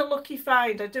 Indeed a lucky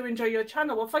find. I do enjoy your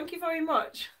channel. Well, thank you very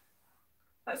much.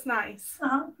 That's nice.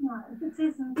 Oh, nice. It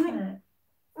is, isn't it?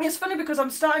 It's funny because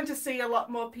I'm starting to see a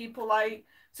lot more people like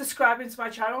subscribing to my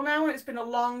channel now, and it's been a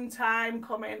long time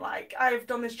coming. Like I've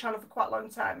done this channel for quite a long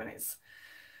time, and it's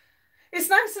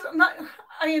nice.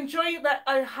 I enjoy that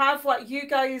I have like you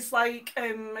guys like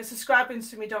subscribing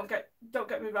to me. Don't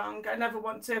get me wrong. I never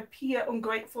want to appear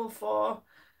ungrateful for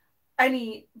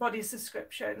anybody's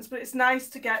subscriptions, but it's nice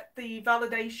to get the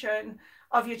validation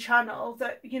of your channel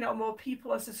that, you know, more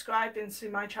people are subscribing to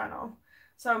my channel.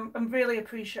 So I really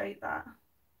appreciate that.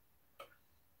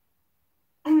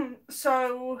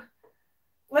 So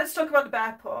let's talk about the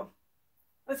bear paw.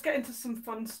 Let's get into some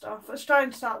fun stuff. Let's try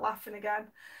and start laughing again.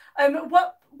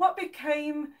 What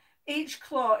became each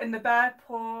claw in the bear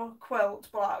paw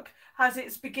quilt block has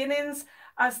its beginnings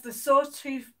as the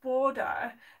sawtooth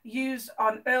border used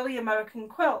on early American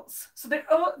quilts. So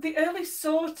the early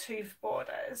sawtooth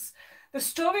borders. The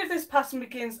story of this pattern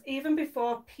begins even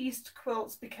before pieced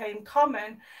quilts became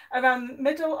common around the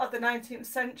middle of the 19th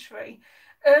century.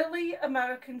 Early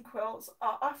American quilts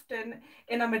are often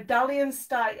in a medallion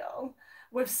style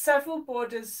with several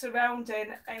borders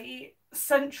surrounding a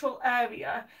central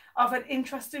area of an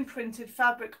interesting printed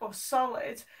fabric or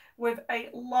solid with a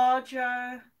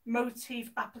larger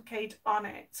motif appliqued on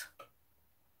it.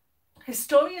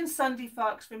 Historian Sandy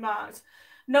Fox remarked,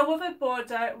 no other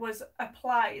border was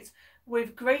applied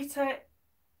with greater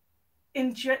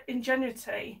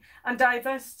ingenuity and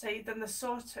diversity than the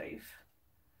sawtooth.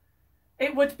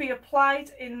 It would be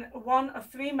applied in one of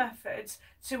three methods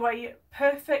to a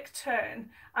perfect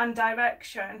turn and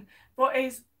direction, but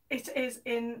it is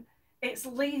in its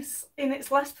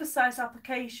less precise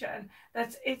application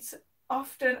that it's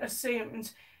often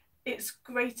assumed its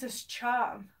greatest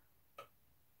charm.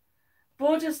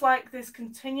 Borders like this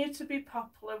continued to be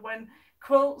popular when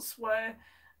quilts were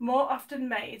more often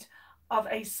made of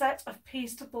a set of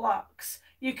pieced blocks.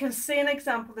 You can see an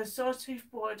example of the sawtooth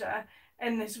border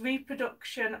in this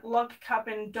reproduction log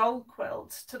cabin doll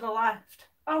quilt to the left.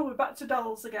 Oh, we're back to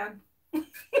dolls again. Maybe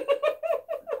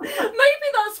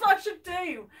that's what I should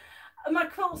do. My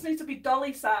quilts need to be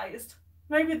dolly sized.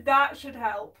 Maybe that should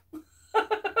help.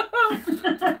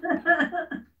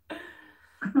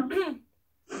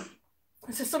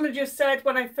 So somebody just said,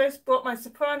 when I first bought my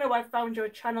soprano, I found your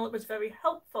channel. It was very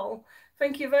helpful.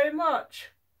 Thank you very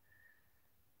much.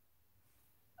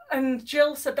 And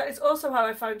Jill said, that is also how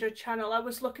I found your channel. I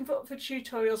was looking for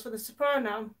tutorials for the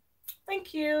soprano.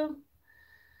 Thank you.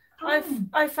 Oh.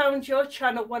 I found your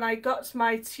channel when I got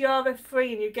my tiara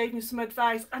free and you gave me some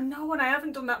advice. I know, and I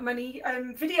haven't done that many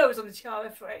videos on the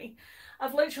tiara free.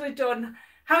 I've literally done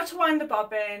how to wind the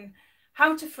bobbin,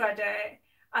 how to thread it,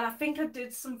 and I think I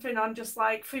did something on just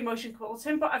like free motion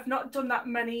quilting, but I've not done that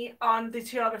many on the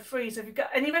tiara free. So if you've got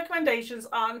any recommendations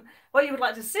on what you would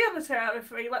like to see on the tiara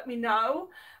free, let me know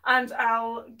and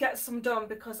I'll get some done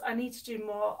because I need to do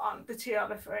more on the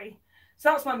tiara free.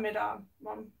 So that's my mid-arm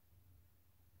one.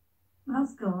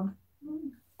 That's good.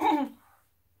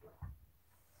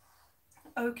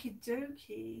 Okie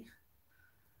dokie.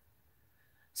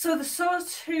 So the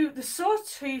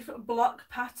sawtooth block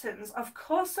patterns, of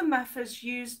course the methods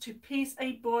used to piece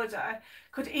a border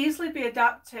could easily be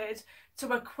adapted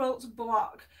to a quilt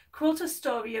block. Quilt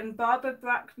historian Barbara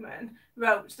Brackman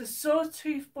wrote, the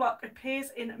sawtooth block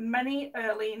appears in many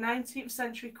early 19th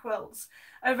century quilts,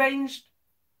 arranged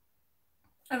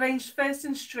arranged first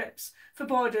in strips for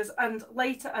borders and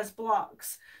later as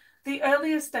blocks. The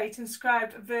earliest date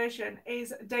inscribed version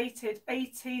is dated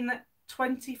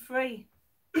 1823.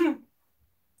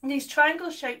 These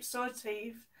triangle-shaped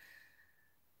sawtooth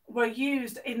were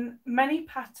used in many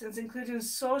patterns, including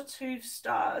sawtooth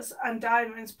stars and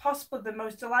diamonds. Possibly the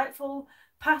most delightful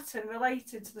pattern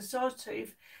related to the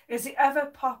sawtooth is the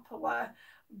ever-popular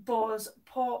boar's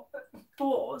paw.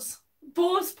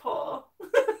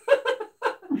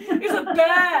 It's a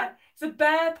bear. It's a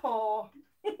bear paw.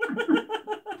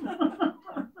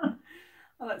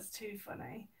 Oh, that's too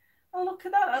funny. Oh, look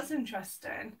at that. That's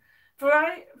interesting.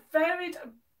 Varied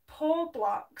paw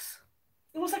blocks.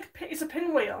 It looks like it's a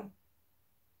pinwheel.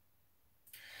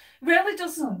 Rarely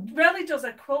does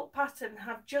a quilt pattern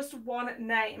have just one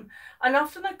name, and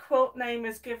often a quilt name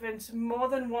is given to more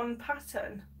than one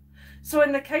pattern. So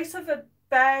in the case of a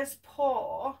bear's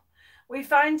paw, we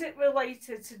find it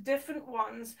related to different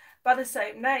ones by the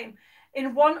same name.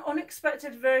 In one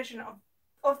unexpected version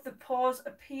of the paws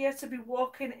appear to be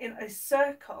walking in a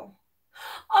circle.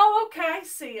 Oh, okay, I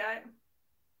see it.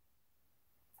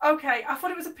 Okay, I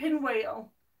thought it was a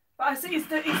pinwheel, but I see it's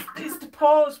the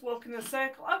paws walking in a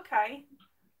circle. Okay.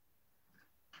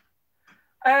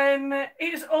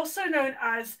 It is also known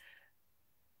as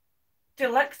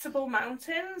Delectable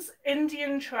Mountains,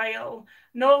 Indian Trail,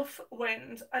 North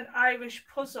Wind, and Irish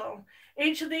Puzzle.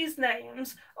 Each of these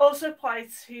names also apply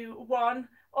to one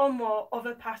or more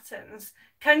other patterns.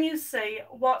 Can you see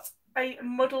what a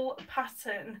muddle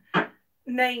pattern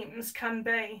names can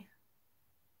be?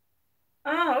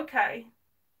 Oh, okay.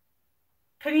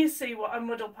 Can you see what a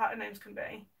muddle pattern names can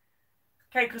be?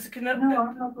 Okay, because it can... No,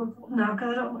 because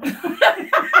I don't...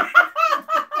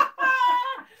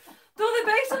 So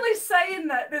they're basically saying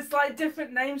that there's like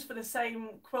different names for the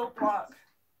same quilt block.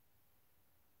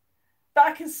 But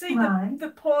I can see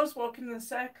the paws walking in a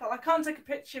circle. I can't take a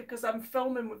picture because I'm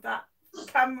filming with that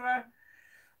camera.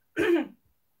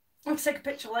 I'll take a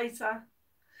picture later.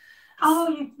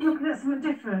 Oh, you're looking at something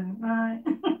different, right?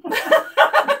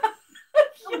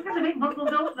 I'm getting a bit muddled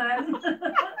up then.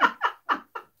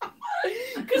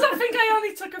 Because I think I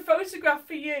only took a photograph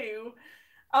for you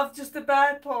of just the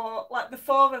bear paw, like the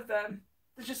four of them.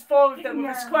 There's just four of them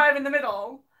with a square in the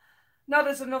middle. Now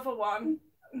there's another one.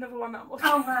 Another one that I'm looking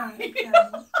at. Oh, right. Okay. I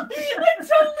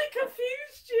totally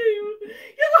confused you.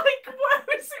 You're like, where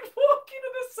is it walking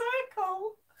in a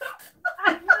circle?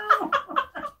 I know.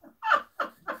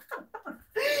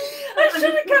 I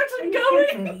should have kept on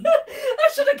going. I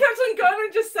should have kept on going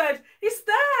and just said, it's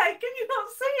there. Can you not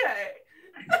see it?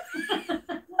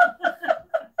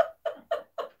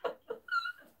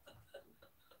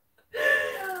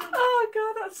 Oh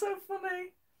God, that's so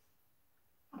funny.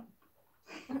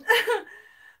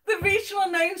 The regional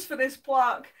names for this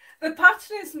block. The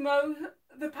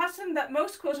pattern that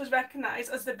most quilters recognise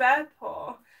as the bear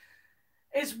paw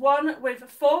is one with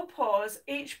four paws,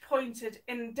 each pointed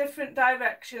in different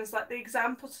directions, like the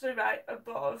example to the right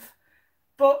above.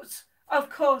 But of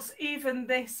course, even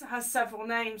this has several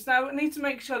names. Now, I need to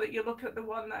make sure that you look at the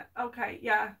one that. Okay,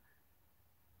 yeah.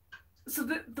 So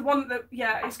the one that,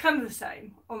 yeah, it's kind of the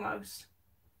same almost.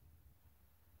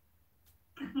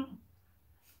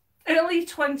 Early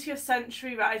 20th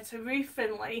century writer Ruth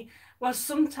Finley was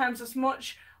sometimes as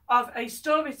much of a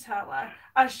storyteller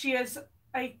as she is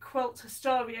a quilt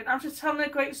historian. After telling a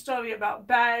great story about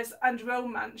bears and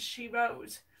romance, she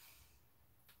wrote,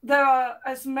 "There are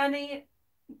as many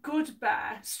good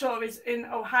bear stories in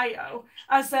Ohio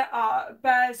as there are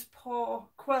bear's paw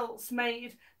quilts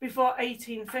made before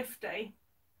 1850.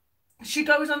 She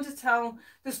goes on to tell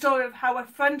the story of how a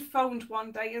friend phoned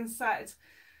one day and said,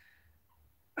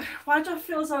 why do I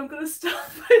feel as though I'm going to start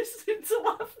listening to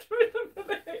laughter in a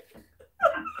minute?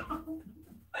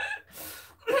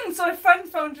 So a friend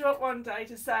phoned her up one day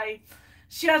to say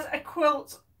she had a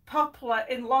quilt popular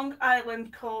in Long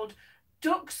Island called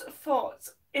Duck's Foot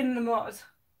in the Mud.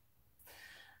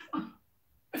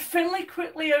 Finley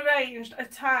quickly arranged a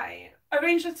time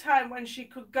when she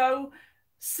could go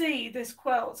see this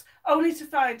quilt, only to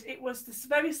find it was the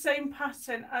very same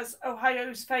pattern as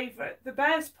Ohio's favourite, the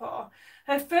bear's paw.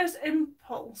 Her first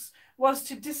impulse was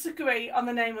to disagree on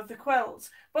the name of the quilt,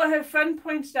 but her friend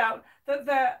pointed out that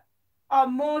there are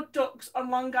more ducks on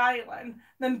Long Island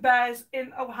than bears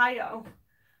in Ohio.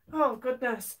 Oh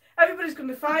goodness, everybody's going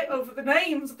to fight over the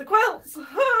names of the quilts.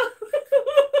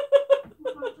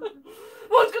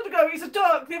 One's going to go, it's a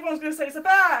duck, the other one's going to say it's a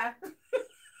bear.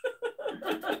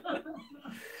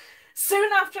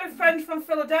 Soon after, a friend from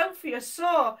Philadelphia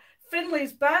saw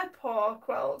Finley's bear paw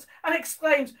quilt and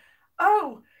exclaimed,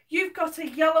 "Oh, you've got a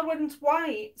yellow and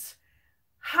white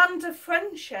hand of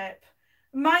friendship.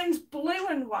 Mine's blue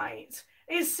and white.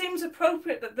 It seems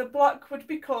appropriate that the block would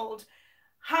be called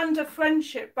Hand of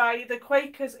Friendship by the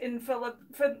Quakers in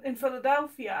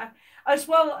Philadelphia, as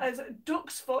well as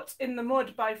Duck's Foot in the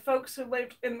Mud by folks who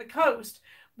lived in the coast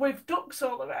with ducks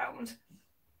all around.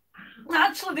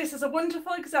 Actually, this is a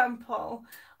wonderful example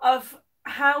of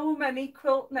how many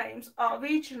quilt names are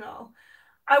regional.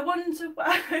 I wonder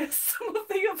where some of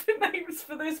the other names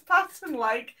for this pattern,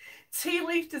 like tea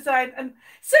leaf design and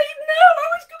say no, I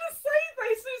was going to say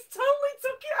this, it's totally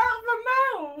took it out of my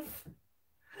mouth.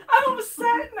 I'm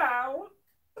upset now.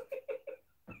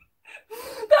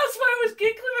 That's why I was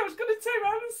giggling. I was going to turn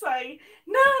around and say,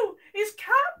 no, it's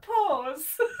cat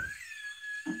paws.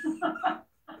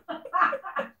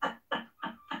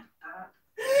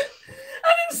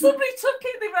 And then somebody took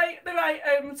it the right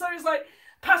so it was like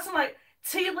pattern like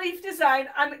tea leaf design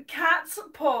and cat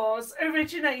paws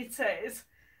originated.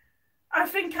 I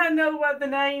think I know where the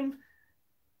name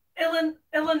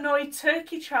Illinois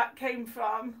turkey track came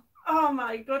from. Oh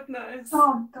my goodness.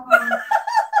 Oh God.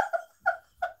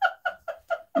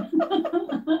 Why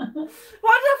do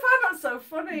I find that so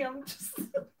funny? I'm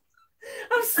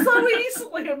so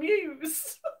easily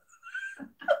amused.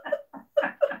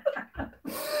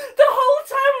 The whole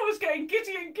time I was getting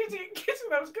giddy and giddy and giddy.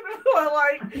 And I was going to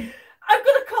like, I'm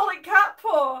going to call it cat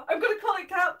paw. I'm going to call it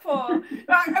cat paw.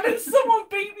 Like, and then someone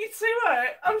beat me to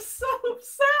it. I'm so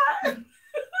upset.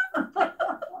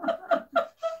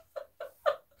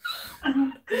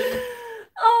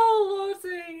 Oh,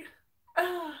 Lordy.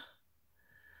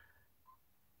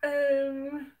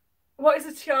 What is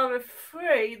a tiara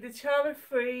free? The tiara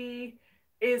free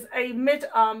is a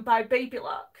mid-arm by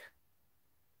Babylock.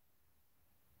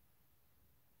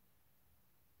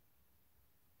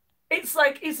 It's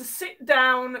a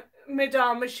sit-down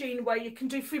mid-arm machine where you can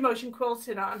do free motion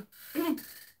quilting on.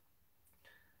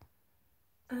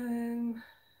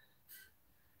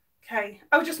 Okay,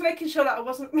 I was just making sure that I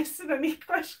wasn't missing any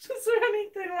questions or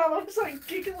anything while I was like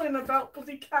giggling about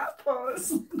bloody cat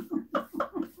paws.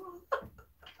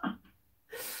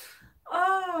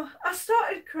 Oh, I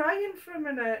started crying for a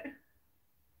minute.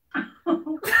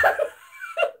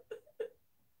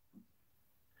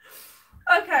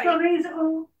 Okay.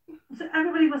 So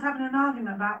everybody was having an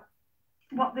argument about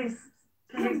what this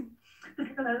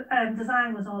particular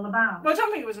design was all about. Well, I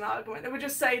don't think it was an argument. They were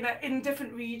just saying that in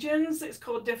different regions, it's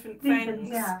called different things.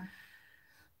 Yeah.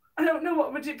 I don't know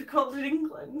what would it be called in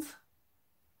England.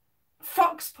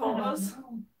 Fox paws.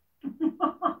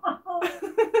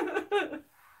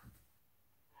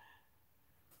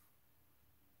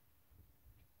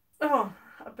 Oh,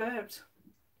 I burped.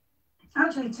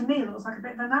 Actually, to me, it looks like a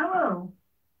bit of an arrow.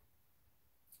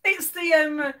 It's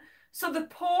the so the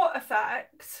paw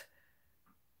effect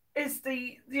is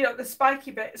the the spiky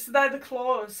bits. So they're the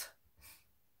claws.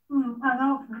 I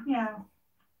know. Yeah.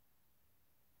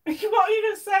 What are you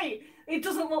gonna say? It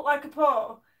doesn't look like a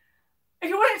paw. If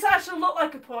you want it to actually look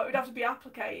like a paw, it would have to be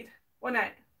appliqued, wouldn't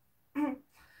it?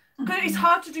 Because it's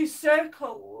hard to do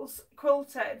circles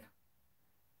quilted.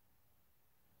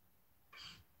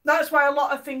 That's why a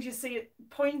lot of things you see it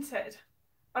pointed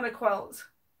on a quilt.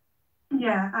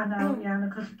 Yeah, I know. Yeah,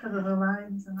 because of the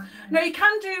lines and that. Yeah. Now you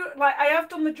can do like I have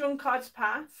done the drunkard's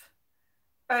path,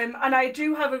 and I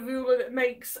do have a ruler that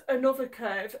makes another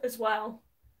curve as well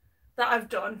that I've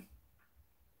done.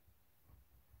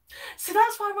 So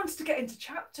that's why I wanted to get into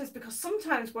chapters, because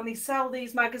sometimes when they sell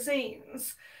these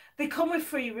magazines, they come with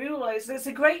free rulers. There's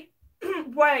a great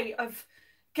way of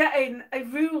getting a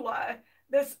ruler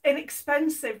that's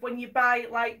inexpensive when you buy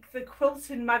like the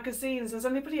quilting magazines. Does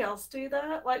anybody else do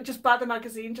that? Like just buy the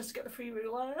magazine just to get the free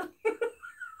ruler?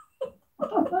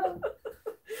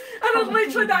 And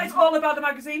literally that is all about the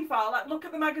magazine file. Like look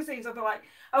at the magazines and they're like,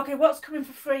 okay, what's coming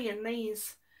for free in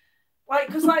these? Like,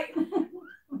 because like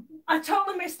I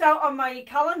totally missed out on my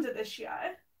calendar this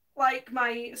year. Like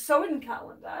my sewing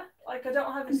calendar. Like I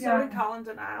don't have a sewing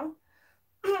calendar now.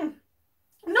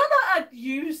 Not that I'd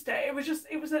used it. It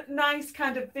was a nice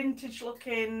kind of vintage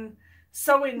looking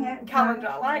sewing calendar.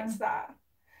 I liked that.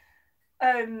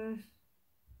 That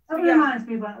reminds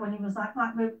me about when you was like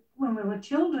when we were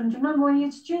children. Do you remember when you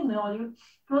were children, or you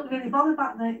weren't really bothered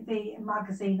about the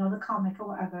magazine or the comic or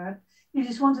whatever? You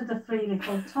just wanted the free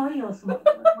little toy or something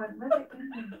that went with it,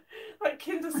 didn't you? Like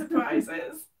Kinder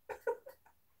Surprises.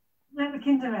 Like the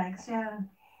Kinder Eggs, yeah.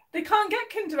 They can't get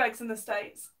Kinder Eggs in the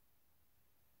States.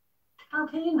 How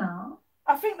can you know?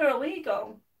 I think they're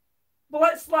illegal. But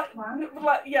let's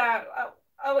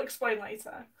I'll explain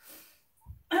later.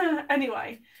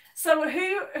 Anyway, so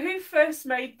who first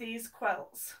made these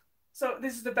quilts? So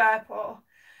this is the bear paw.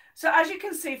 So as you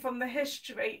can see from the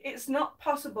history, it's not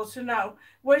possible to know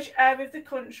which area of the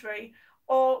country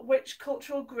or which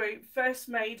cultural group first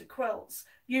made quilts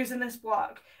using this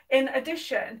block. In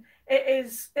addition,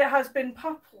 it has been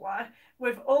popular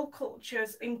with all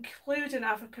cultures, including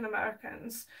African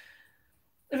Americans.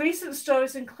 Recent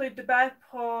stories include the bear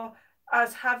paw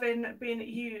as having been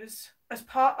used as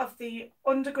part of the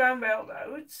Underground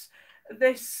Railroads.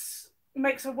 This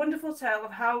makes a wonderful tale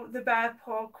of how the bear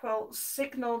paw quilt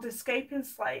signaled escaping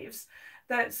slaves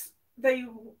that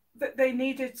they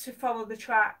needed to follow the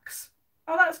tracks.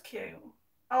 Oh, that's cute.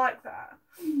 I like that.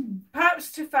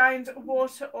 Perhaps to find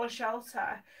water or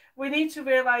shelter. We need to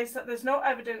realise that there's no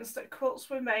evidence that quilts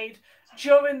were made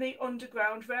during the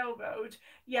Underground Railroad,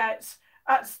 yet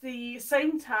at the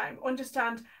same time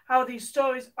understand how these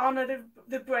stories honour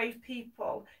the brave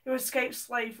people who escaped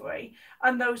slavery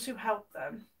and those who helped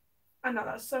them. I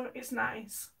know it's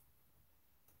nice.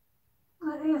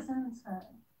 It is, isn't it?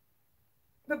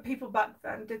 But people back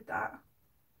then did that.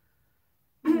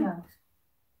 Yeah.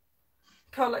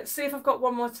 Cool, let's see if I've got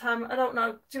one more time. I don't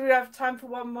know. Do we have time for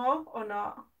one more or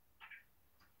not?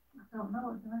 I don't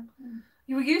know.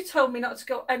 You told me not to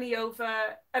go any over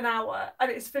an hour,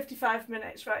 and it's 55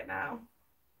 minutes right now.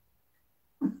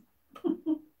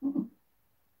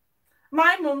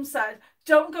 My mum said,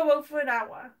 don't go over an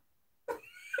hour.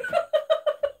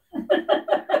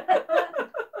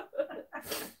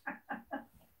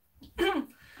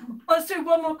 Let's do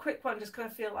one more quick one just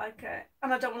because I feel like it,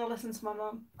 and I don't want to listen to my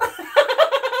mum.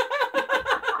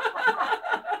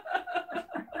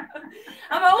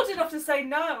 I'm old enough to say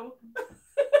no.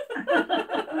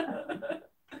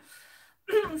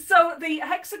 So the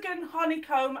hexagon,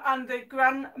 honeycomb, and the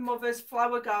grandmother's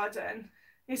flower garden.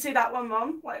 You see that one,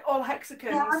 Mum? Like all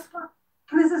hexagons. Yeah,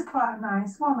 this is quite a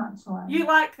nice one, actually. You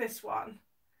like this one?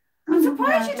 I'm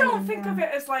surprised you don't think of it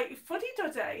as like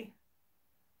fuddy-duddy.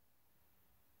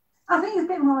 I think it's a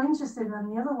bit more interesting than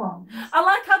the other ones. I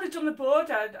like how they've done the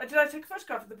border. Did I take a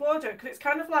photograph of the border? Because it's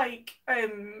kind of like... I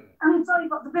mean, so you've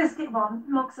got the biscuit one.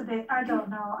 Looks a bit... I don't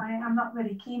know. I'm not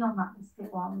really keen on that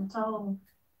biscuit one at all.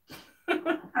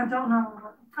 I don't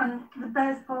know. And the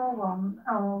bear's paw one,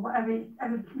 or whatever you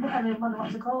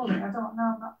want to call it, I don't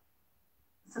know. I'm not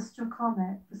so struck on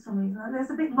it for some reason. There's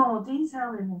a bit more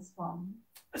detail in this one.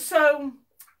 So...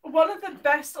 one of the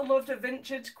best loved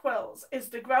vintage quilts is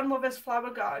the Grandmother's Flower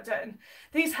Garden.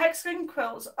 These hexagon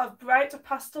quilts of bright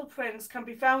pastel prints can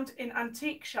be found in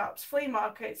antique shops, flea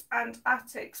markets and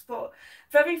attics, but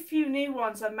very few new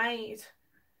ones are made.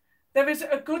 There is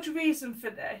a good reason for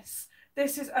this.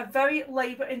 This is a very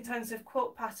labour-intensive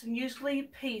quilt pattern, usually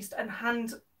pieced and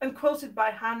quilted by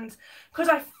hand, because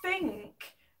I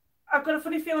think, I've got a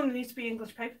funny feeling they need to be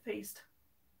English paper pieced.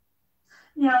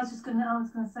 Yeah, I was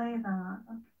gonna say that.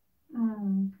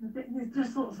 It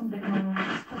just looks a bit more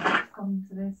gone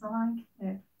to this. I like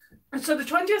it. And so the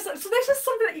 20th, so this is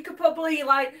something that you could probably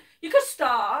you could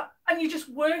start and you just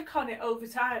work on it over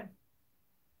time.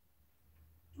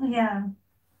 Yeah.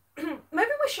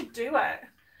 Maybe we should do it.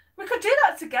 We could do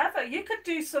that together. You could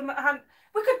do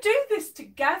we could do this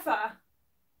together.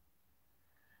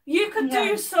 You could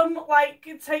do some,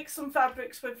 take some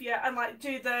fabrics with you and,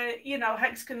 do the,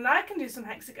 hexagon, and I can do some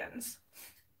hexagons.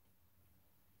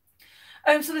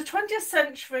 So the 20th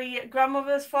century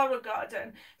Grandmother's Flower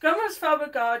Garden. Grandmother's Flower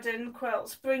Garden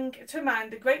quilts bring to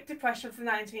mind the Great Depression of the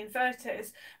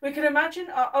 1930s. We can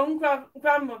imagine our own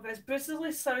grandmothers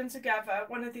busily sewing together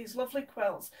one of these lovely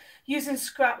quilts using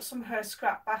scraps from her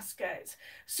scrap basket.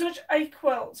 Such a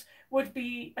quilt would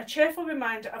be a cheerful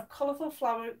reminder of colourful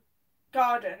flower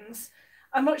gardens,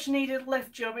 a much needed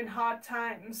lift during hard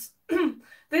times.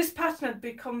 This pattern had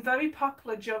become very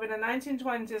popular during the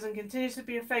 1920s and continues to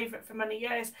be a favourite for many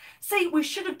years. See, we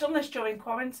should have done this during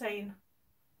quarantine.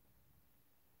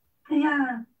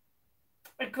 Yeah.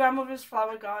 A grandmother's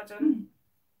flower garden.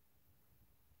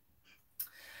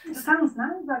 It sounds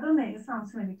nice, doesn't it? It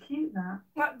sounds really cute, that.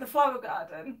 Like the flower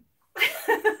garden.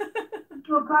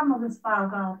 Well, grandmother's flower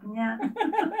garden, yeah.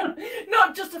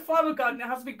 Not just a flower garden, it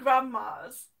has to be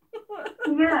grandma's.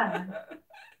 Yeah,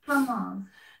 grandma's.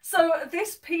 So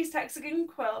this pieced hexagon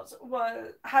quilt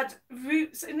had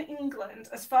roots in England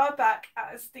as far back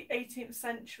as the 18th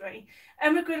century.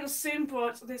 Immigrants soon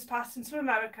brought this pattern to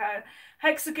America.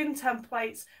 Hexagon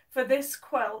templates for this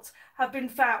quilt have been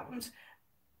found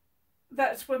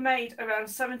that were made around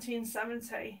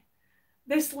 1770.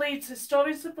 This leads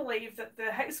historians to believe that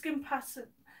the hexagon pattern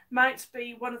might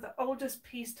be one of the oldest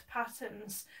pieced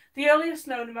patterns. The earliest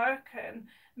known American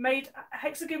made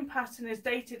hexagon pattern is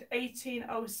dated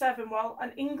 1807, while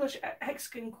an English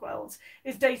hexagon quilt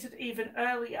is dated even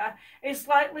earlier. It's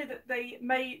likely that they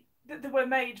that they were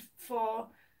made for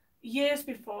years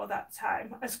before that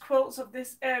time, as quilts of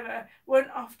this era were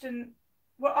often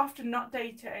not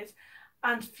dated,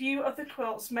 and few of the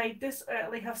quilts made this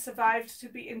early have survived to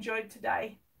be enjoyed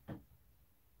today.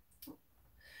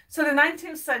 So in the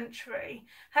 19th century,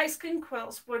 hexagon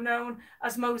quilts were known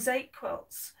as mosaic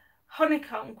quilts,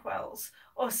 honeycomb quilts,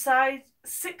 or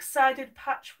six-sided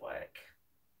patchwork.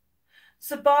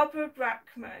 So Barbara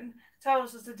Brackman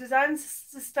tells us the design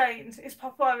sustained its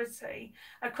popularity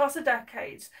across the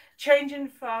decades, changing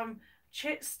from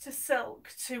chits to silk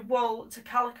to wool to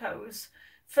calicos.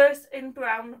 First in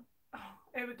brown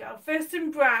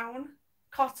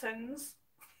cottons.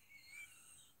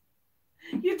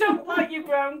 You don't like your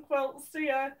brown quilts, do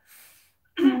you?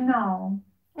 No.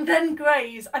 Then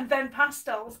greys and then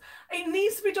pastels. It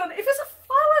needs to be done. If it's a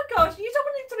flower garden, you don't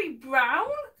want it to be brown.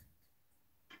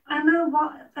 I know,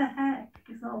 what the heck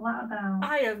is all that about?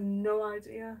 I have no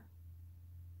idea.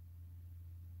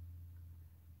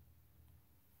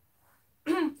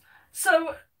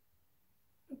 So,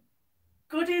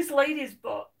 Goody's Lady's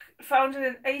Book, founded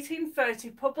in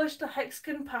 1830, published a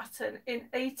hexagon pattern in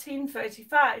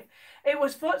 1835. It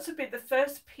was thought to be the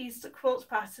first piece of quilt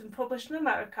pattern published in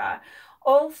America.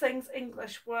 All things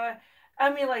English were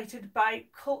emulated by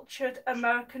cultured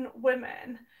American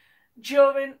women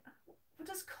during... What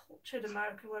does cultured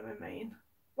American women mean?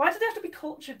 Why do they have to be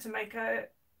cultured to make a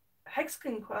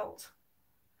hexagon quilt?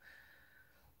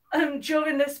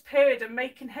 During this period of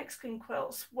making hexagon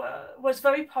quilts was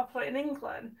very popular in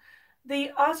England.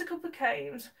 The article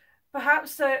proclaimed,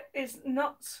 perhaps there is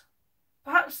not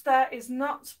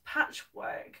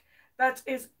patchwork that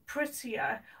is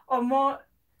prettier or more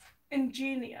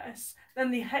ingenious than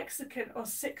the hexagon or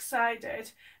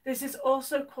six-sided. This is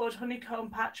also called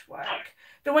honeycomb patchwork.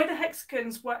 The way the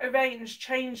hexagons were arranged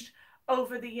changed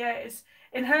over the years.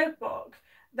 In her book,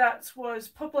 that was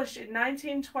published in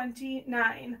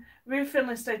 1929, Ruth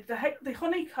Finley stated the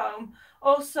honeycomb,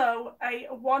 also a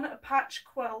one-patch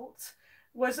quilt,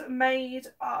 was made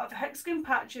of hexagon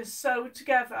patches sewed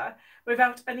together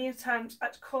without any attempt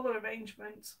at colour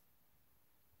arrangement.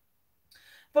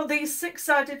 But these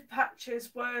six-sided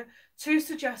patches were too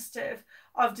suggestive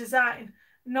of design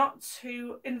not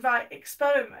to invite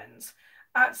experiment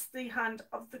at the hand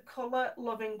of the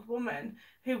colour-loving woman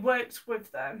who worked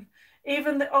with them.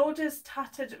 Even the oldest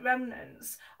tattered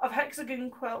remnants of hexagon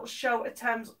quilts show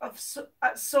attempts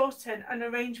at sorting and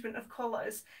arrangement of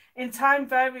colours. In time,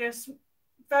 various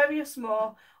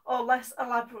more or less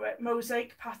elaborate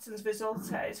mosaic patterns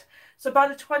resulted. So by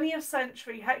the 20th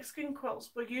century, hexagon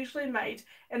quilts were usually made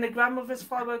in the grandmother's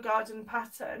flower garden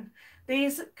pattern.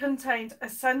 These contained a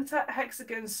centre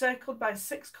hexagon circled by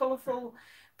 6 colourful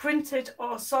printed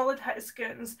or solid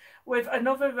hexagons with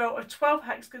another row of 12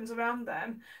 hexagons around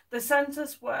them. The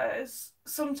centres were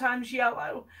sometimes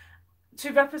yellow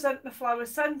to represent the flower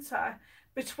centre.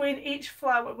 Between each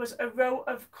flower was a row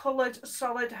of coloured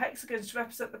solid hexagons to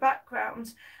represent the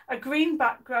background. A green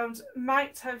background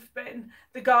might have been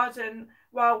the garden,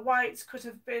 while white could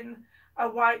have been a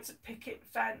white picket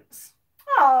fence.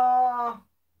 Aww.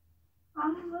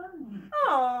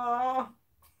 Aww.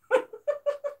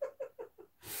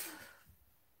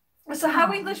 So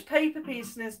how English paper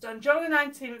piecing is done. During the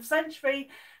 19th century,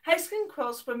 hexagon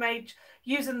quilts were made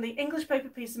using the English paper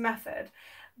piecing method.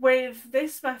 With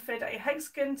this method, a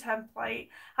hexagon template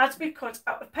had to be cut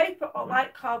out of paper or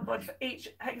light cardboard for each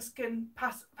hexagon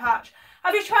patch.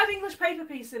 Have you tried English paper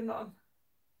piecing, Mum?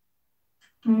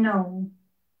 No.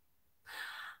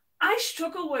 I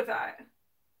struggle with it.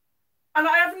 And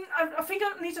I think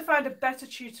I need to find a better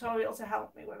tutorial to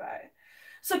help me with it.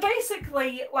 So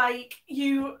basically, like,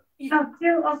 Has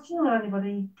still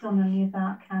anybody done any of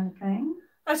that kind of thing?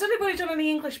 Has anybody done any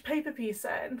English paper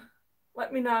piecing?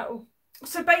 Let me know.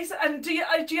 So basically, and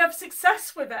do you have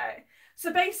success with it?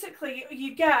 So basically,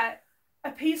 you get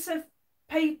a piece of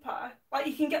paper, like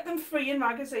you can get them free in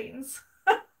magazines.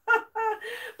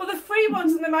 But the free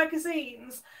ones in the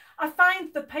magazines, I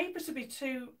find the paper to be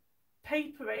too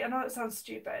papery. I know it sounds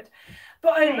stupid,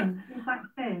 but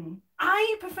thin.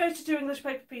 I prefer to do English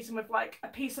paper piecing with like a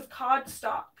piece of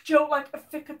cardstock, like a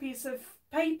thicker piece of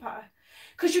paper,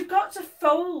 because you've got to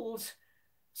fold.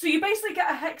 So you basically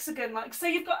get a hexagon, like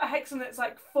say you've got a hexagon that's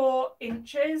like 4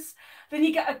 inches, then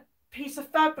you get a piece of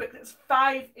fabric that's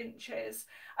 5 inches,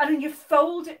 and then you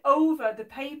fold it over the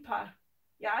paper,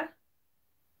 yeah?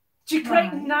 So you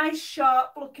create a nice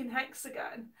sharp looking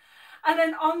hexagon. And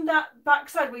then on that back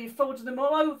side where you folded them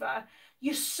all over,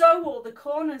 you sew all the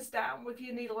corners down with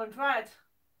your needle and thread,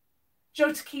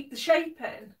 to keep the shape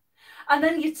in. And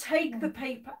then you take the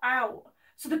paper out.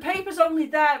 So the paper's only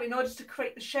there in order to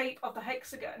create the shape of the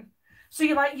hexagon. So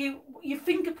you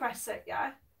finger press it,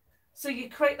 yeah? So you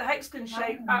create the hexagon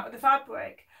shape out of the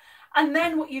fabric. And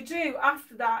then what you do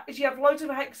after that is you have loads of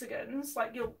hexagons,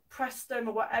 like you'll press them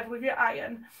or whatever with your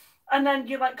iron, and then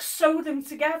you like sew them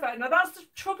together. Now that's the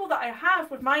trouble that I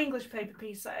have with my English paper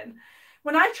piecing.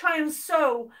 When I try and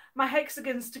sew my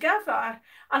hexagons together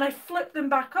and I flip them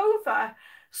back over,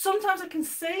 sometimes I can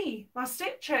see my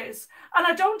stitches. And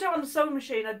I don't do it on the sewing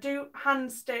machine, I do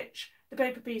hand stitch the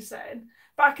paper piecing,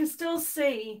 but I can still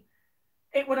see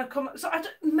it when I come. So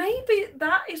maybe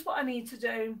that is what I need to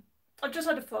do. I've just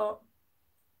had a thought.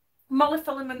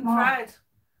 Monofilament thread.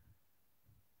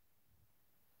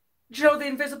 Do you know the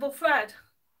invisible thread?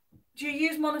 Do you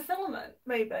use monofilament?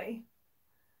 Maybe.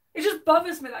 It just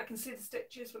bothers me that I can see the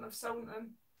stitches when I've sewn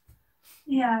them.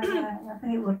 Yeah, I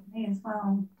think it would me as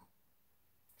well.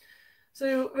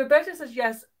 So Roberta says,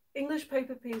 yes, English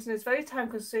paper piecing is very time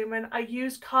consuming. I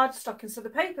use cardstock instead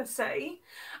of paper, see?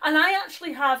 And I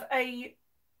actually have I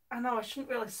know I shouldn't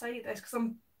really say this because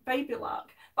I'm baby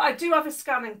luck, but I do have a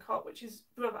scanning cut, which is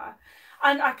brother.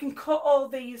 And I can cut all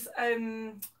these,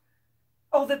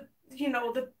 all the,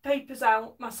 the papers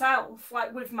out myself,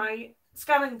 like with my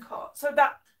scanning cut. So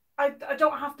that I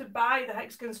don't have to buy the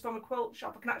hexagons from a quilt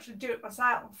shop. I can actually do it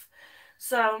myself.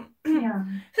 So yeah,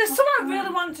 there's something I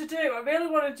really want to do. I really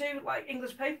want to do like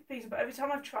English paper piecing, but every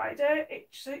time I've tried it,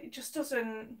 it just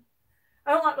doesn't.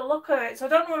 I don't like the look of it. So I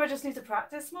don't know if I just need to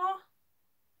practice more,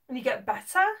 and you get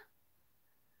better.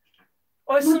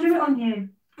 Or do it on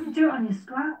your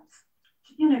scraps.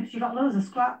 Because you've got loads of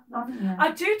scraps, haven't you?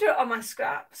 I do it on my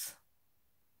scraps.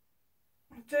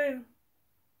 I do.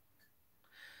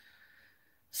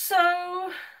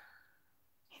 So,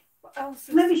 what else?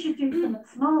 Maybe you should do something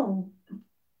small.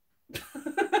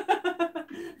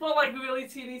 Not like really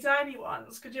teeny tiny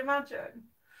ones. Could you imagine?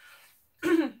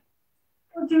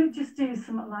 Or just do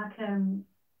something like a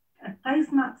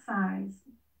placemat size.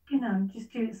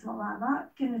 Just do something like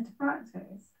that. To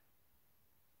practice.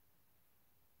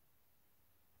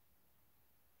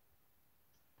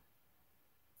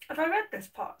 Have I read this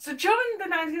part? So during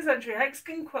the 19th century,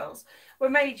 hexagon quilts were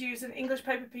made using English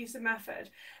paper piecing method.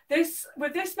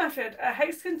 With this method, a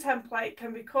hexagon template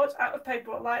can be cut out of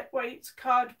paper or lightweight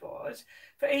cardboard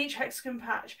for each hexagon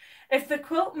patch. If the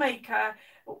quilt maker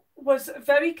was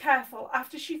very careful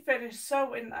after she finished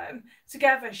sewing them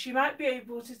together, she might be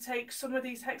able to take some of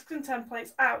these hexagon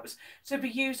templates out to be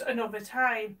used another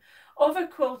time. Other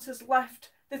quilters left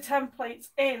the templates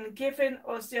in, giving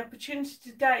us the opportunity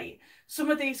to date some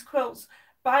of these quilts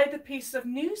by the pieces of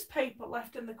newspaper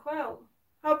left in the quilt.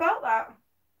 How about that?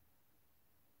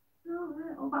 Oh,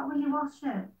 what about when you wash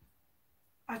it?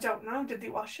 I don't know. Did they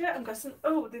wash it? I'm guessing.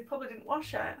 Oh, they probably didn't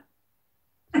wash it.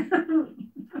 Unless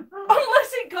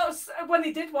it got, when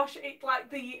they did wash it, like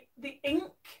the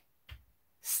ink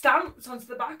stamped onto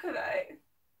the back of it.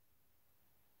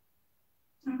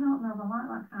 I don't know. I like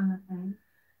that kind of thing.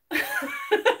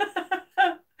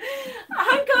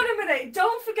 Hang on a minute,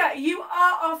 don't forget you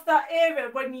are of that era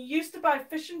when you used to buy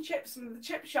fish and chips from the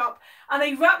chip shop and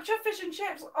they wrapped your fish and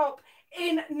chips up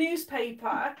in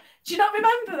newspaper. Do you not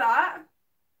remember that?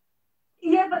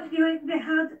 Yeah, but they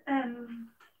had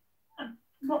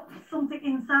something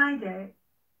inside it.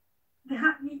 They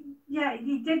had, yeah,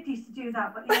 you did used to do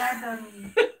that, but they had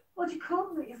what do you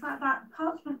call it? It's like that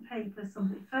parchment paper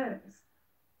something first.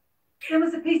 There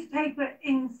was a piece of paper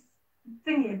in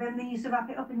thingy, then they used to wrap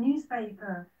it up in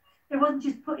newspaper. It wasn't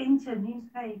just put into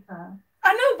newspaper.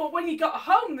 I know, but when you got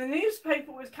home, the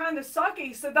newspaper was kind of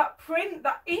soggy, so that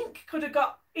ink could have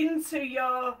got into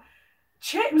your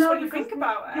chips when you think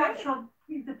about it. The actual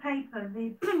piece of paper,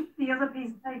 the other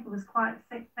piece of paper was quite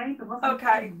thick paper, wasn't it?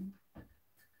 Okay.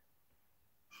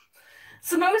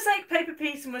 So mosaic paper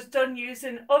piecing was done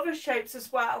using other shapes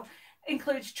as well.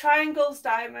 Includes triangles,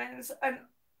 diamonds, and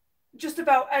just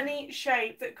about any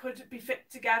shape that could be fit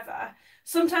together.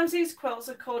 Sometimes these quilts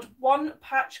are called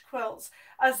one-patch quilts,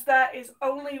 as there is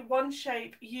only one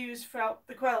shape used throughout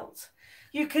the quilt.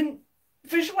 You can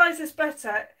visualise this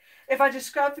better if I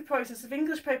describe the process of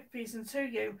English paper piecing to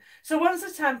you. So once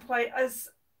the template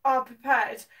are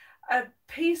prepared, a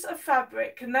piece of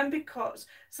fabric can then be cut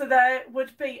so there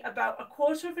would be about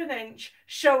 1/4 inch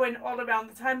showing all around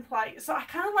the template. So I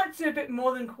kind of like to do a bit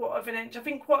more than 1/4 inch. I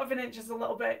think 1/4 inch is a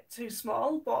little bit too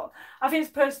small, but I think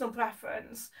it's personal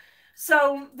preference.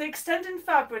 So the extending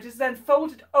fabric is then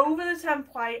folded over the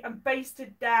template and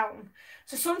basted down.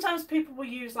 So sometimes people will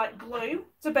use like glue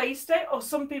to baste it, or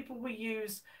some people will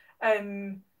use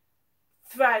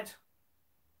thread.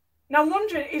 Now I'm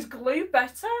wondering, is glue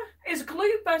better? Is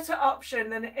glue a better option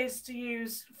than it is to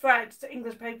use thread to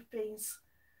English paper piece?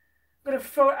 I'm going to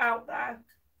throw it out there.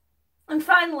 And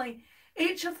finally,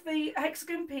 each of the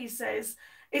hexagon pieces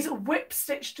is whip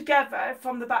stitched together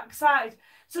from the back side.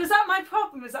 So is that my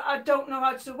problem? Is that I don't know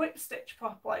how to do whip stitch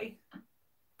properly?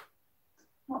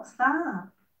 What's that?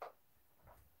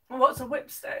 What's a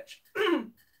whip stitch?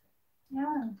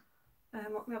 Yeah.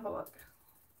 Let me have a look.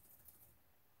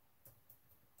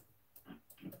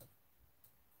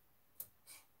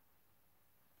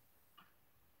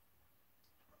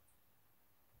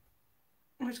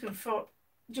 I'm just going to throw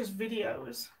just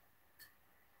videos.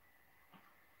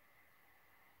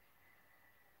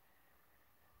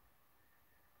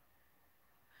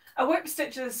 A whip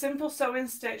stitch is a simple sewing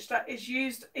stitch that is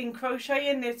used in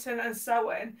crocheting, knitting and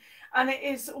sewing, and it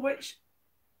is which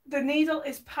the needle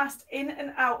is passed in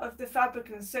and out of the fabric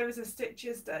in a series of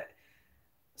stitches that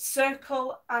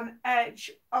circle an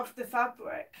edge of the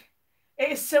fabric.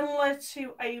 It is similar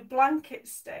to a blanket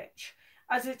stitch,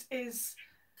 as it is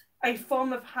a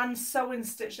form of hand sewing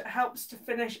stitch that helps to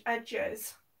finish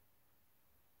edges.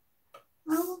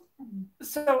 Oh.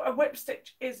 So a whip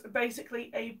stitch is basically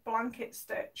a blanket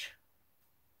stitch.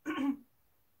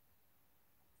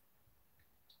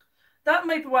 That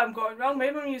may be where I'm going wrong.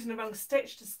 Maybe I'm using the wrong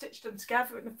stitch to stitch them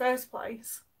together in the first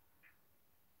place.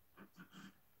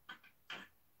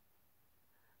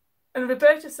 And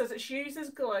Roberta says that she uses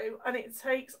glue and it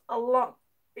takes a lot.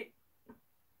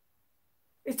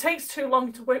 It takes too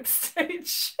long to whip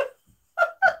stitch.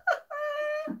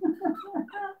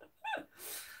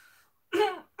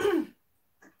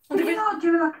 Did you not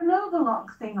do like an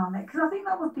overlock thing on it? Because I think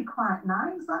that would be quite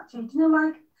nice actually. Do you know,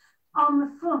 like on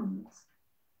the front,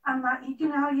 and like you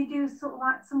know how you do sort of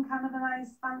like some kind of a nice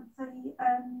fancy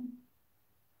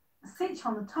stitch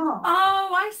on the top.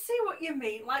 Oh, I see what you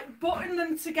mean. Like button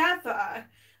them together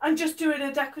and just doing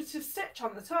a decorative stitch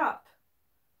on the top.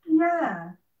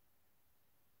 Yeah.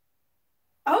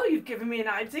 Oh, you've given me an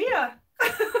idea.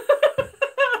 That'd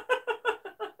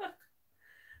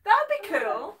be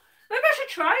cool. Maybe I should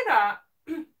try that.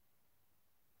 Yeah,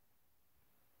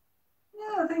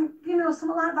 I think, you know,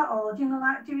 something like that, or, you know,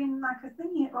 like doing like a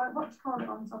thingy, like what do you call it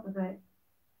on top of it?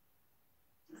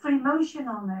 Free motion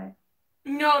on it.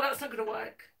 No, that's not going to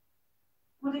work.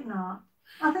 Would it not?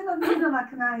 I think I'd do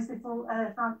like a nice little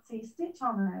fancy stitch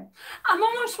on it. I'm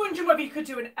almost wondering whether you could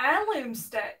do an heirloom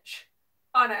stitch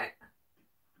on it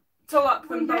to lock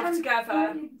them both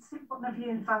together. Put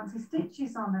maybe fancy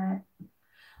stitches on it.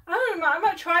 I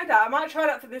might try that. I might try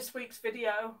that for this week's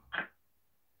video.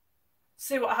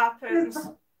 See what happens.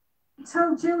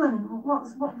 Tell Gillian what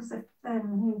was it?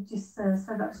 Who just said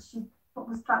that she. What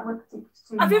was that lipstick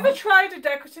to? Have you ever tried a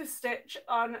decorative stitch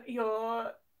on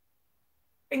your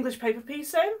English paper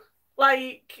piecing?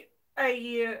 Like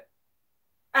a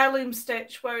heirloom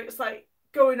stitch where it's like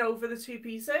going over the two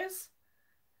pieces?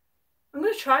 I'm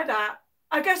going to try that.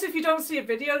 I guess if you don't see a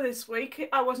video this week,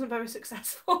 I wasn't very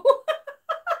successful.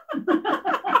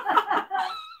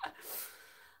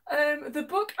 The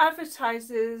book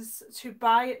advertises to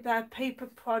buy their paper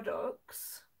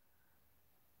products.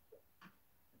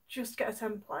 Just get a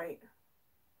template.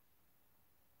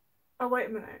 Oh, wait a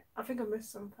minute. I think I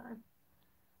missed something.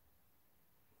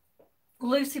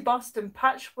 Lucy Boston,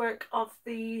 patchwork of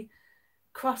the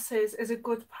crosses is a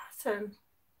good pattern.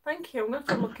 Thank you. I'm going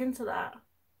to have to look into that.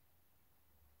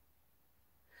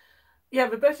 Yeah,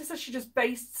 Roberta says she just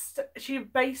based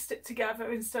it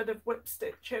together instead of whip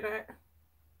stitching it.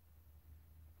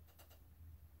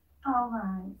 All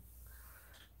right.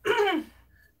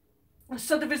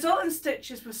 So the resultant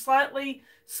stitches were slightly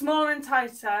smaller and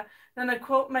tighter than a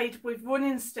quilt made with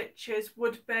running stitches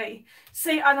would be.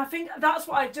 See, and I think that's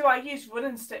what I do. I use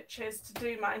running stitches to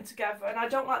do mine together, and I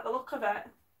don't like the look of it.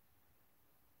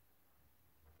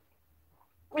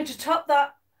 And to top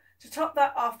that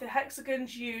off, the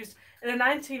hexagons used in the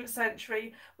 19th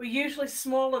century were usually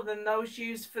smaller than those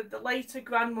used for the later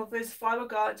grandmother's flower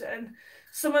garden.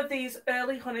 Some of these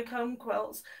early honeycomb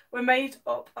quilts were made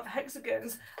up of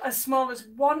hexagons as small as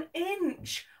 1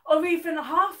 inch or even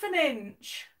 ½ an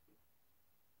inch.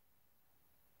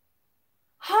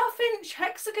 ½ inch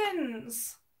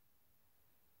hexagons.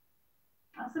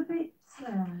 That's a bit.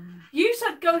 You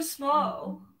said go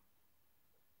small.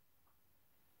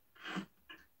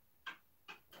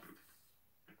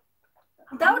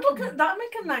 That'd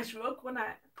make a nice rug, wouldn't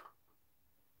it?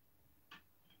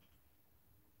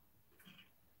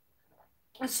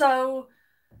 So,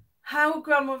 how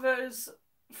grandmother's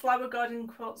flower garden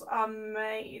quilts are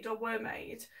made or were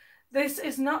made. This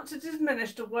is not to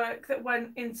diminish the work that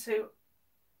went into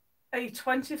a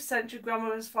 20th century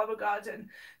grandmother's flower garden.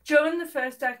 During the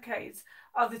first decades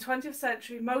of the 20th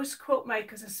century, most quilt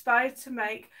makers aspired to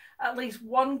make at least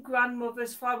one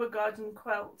grandmother's flower garden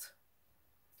quilt.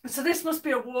 So this must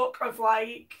be a walk of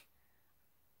like,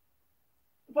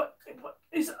 what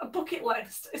is a bucket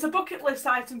list? It's a bucket list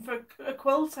item for a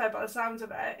quilter by the sounds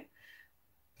of it.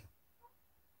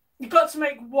 You've got to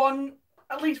make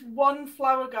at least one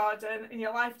flower garden in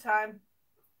your lifetime.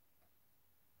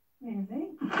 Really?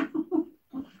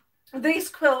 These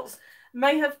quilts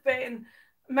may have been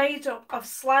made up of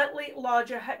slightly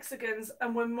larger hexagons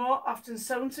and were more often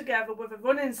sewn together with a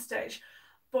running stitch,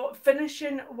 but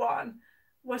finishing one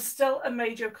was still a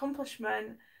major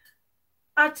accomplishment.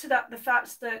 Add to that the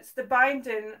fact that the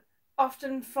binding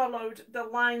often followed the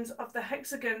lines of the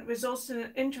hexagon, resulting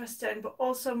in interesting but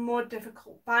also more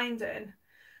difficult binding.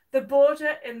 The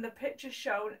border in the picture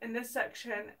shown in this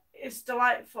section is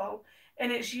delightful in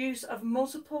its use of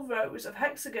multiple rows of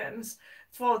hexagons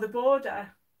for the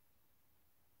border.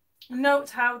 Note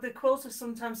how the quilter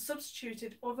sometimes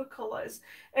substituted other colours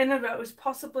in the rows,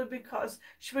 possibly because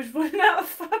she was running out of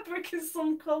fabric in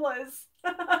some colours.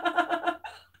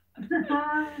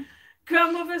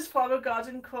 Grandmother's flower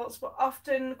garden quilts were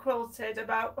often quilted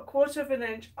about 1/4 of an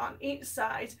inch on each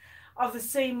side of the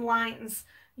seam lines.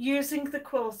 Usually the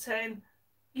quilting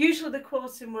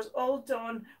was all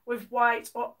done with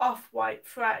white or off-white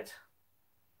thread.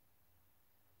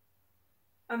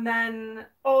 And then,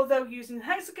 although using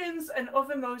hexagons and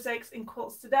other mosaics in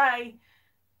quilts today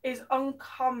is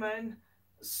uncommon,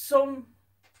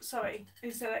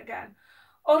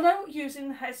 Although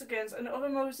using hexagons and other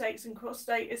mosaics in quilts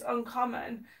today is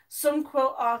uncommon, some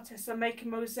quilt artists are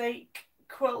making mosaic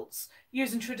quilts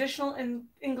using traditional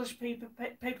English paper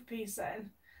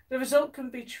piecing. The result can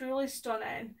be truly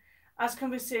stunning, as can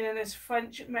be seen in this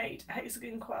French-made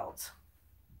hexagon quilt.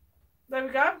 There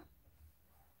we go.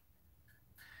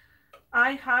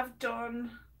 I have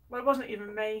done, well, it wasn't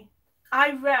even me.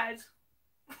 I read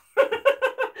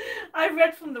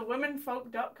from the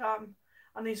womenfolk.com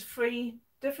on these 3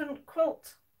 different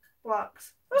quilt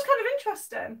blocks. It was kind of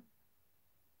interesting.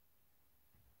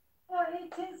 Well,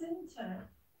 it is, isn't it?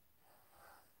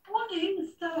 I wonder who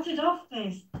started off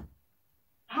this.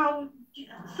 How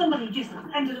somebody just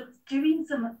ended up doing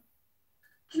something.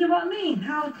 Do you know what I mean?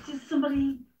 How does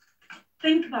somebody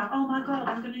think about, oh my God,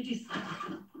 I'm going to just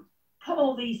put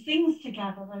all these things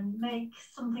together and make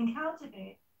something out of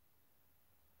it?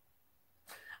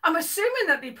 I'm assuming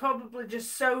that they probably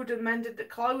just sewed and mended the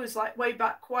clothes like way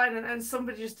back when, and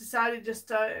somebody just decided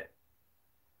I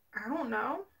don't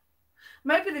know.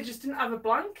 Maybe they just didn't have a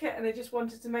blanket and they just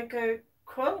wanted to make a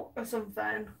quilt or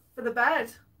something for the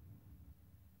bed.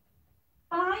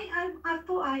 Well, I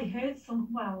thought I read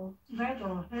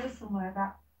or heard somewhere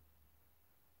that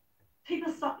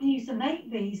people used to make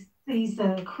these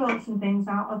quilts and things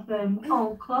out of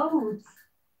old clothes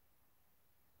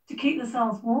to keep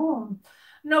themselves warm.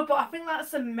 No, but I think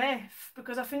that's a myth,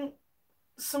 because I think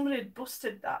somebody had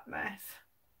busted that myth.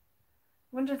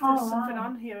 I wonder if there's something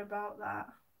on here about that.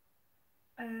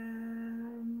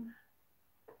 I'm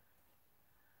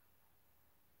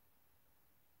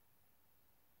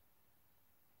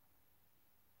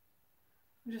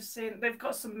just seeing, they've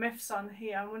got some myths on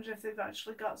here. I wonder if they've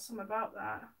actually got some about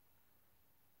that.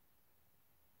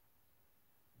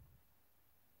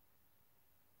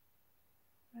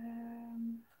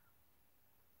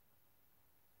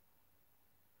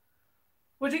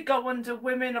 Would it go under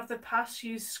women of the past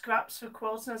used scraps for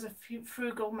quilting as a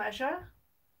frugal measure?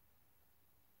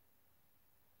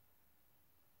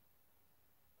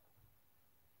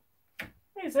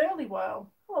 Here's Early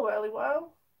Well. Hello, Early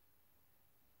Well.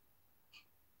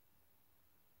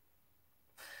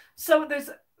 So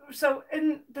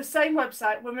in the same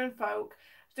website, Women Folk,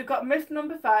 they've got myth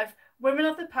number 5: women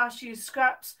of the past used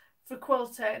scraps for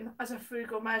quilting as a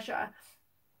frugal measure.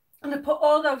 And they put,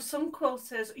 although some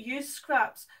quilters used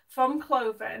scraps from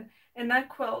clothing in their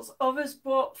quilts, others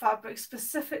bought fabric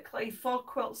specifically for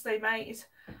quilts they made.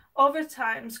 Other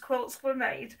times, quilts were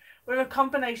made with a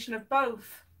combination of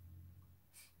both.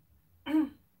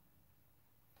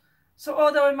 So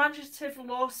although imaginative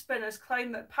law spinners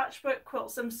claim that patchwork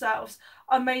quilts themselves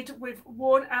are made with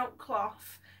worn-out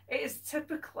cloth, it is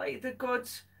typically the good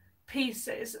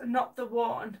pieces, not the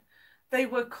worn. They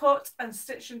were cut and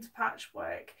stitched into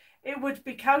patchwork. It would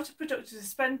be counterproductive to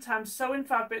spend time sewing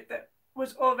fabric that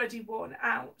was already worn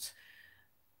out.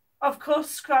 Of course,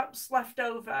 scraps left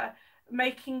over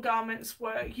making garments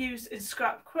were used in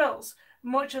scrap quilts,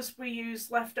 much as we use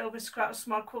leftover scraps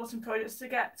from our quilting projects to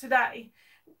get today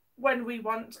when we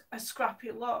want a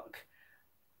scrappy look.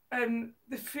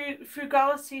 the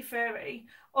frugality theory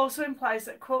also implies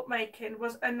that quilt making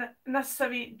was a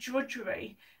necessary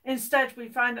drudgery. Instead, we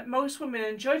find that most women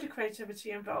enjoy the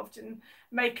creativity involved in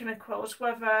making a quilt,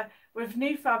 whether with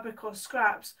new fabric or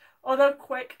scraps. Although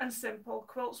quick and simple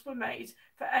quilts were made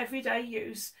for everyday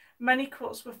use, many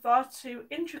quilts were far too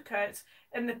intricate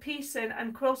in the piecing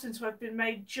and quilting to have been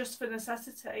made just for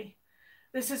necessity.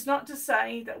 This is not to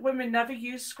say that women never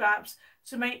used scraps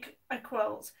to make a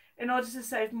quilt in order to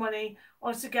save money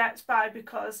or to get by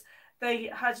because they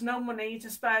had no money to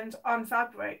spend on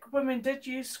fabric. Women did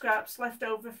use scraps left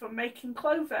over from making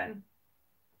clothing.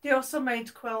 They also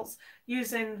made quilts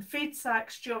using feed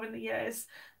sacks during the years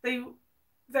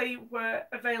they were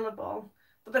available.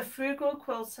 But the frugal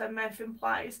quilter myth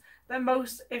implies that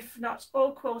most, if not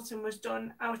all, quilting was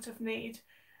done out of need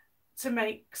to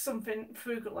make something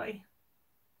frugally.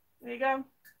 There you go.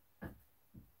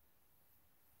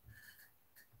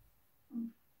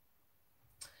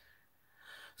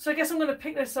 So I guess I'm going to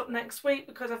pick this up next week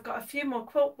because I've got a few more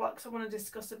quilt blocks I want to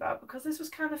discuss about because this was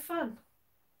kind of fun.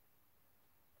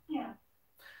 Yeah.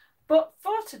 But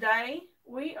for today,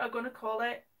 we are going to call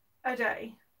it a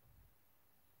day.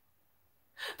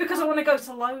 Because I want to go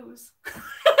to Lowe's. What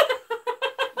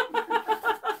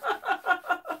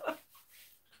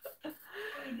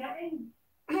are you getting?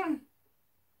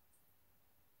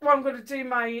 Well, I'm going to do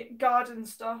my garden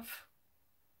stuff.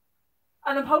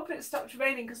 And I'm hoping it stops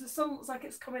raining because the sun looks like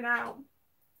it's coming out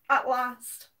at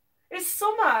last. It's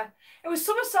summer. It was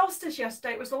summer solstice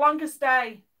yesterday. It was the longest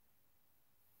day.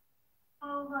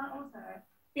 Oh, that was it.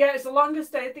 Yeah, it's the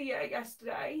longest day of the year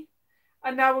yesterday.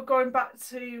 And now we're going back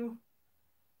to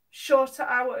shorter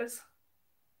hours.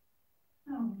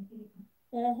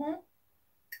 Oh,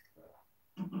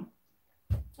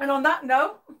 And on that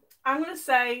note, I'm going to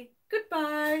say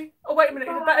goodbye. Oh, wait a minute.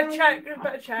 I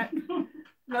better check.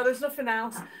 No, there's nothing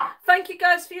else. Thank you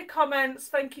guys for your comments.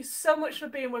 Thank you so much for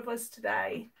being with us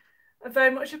today. I very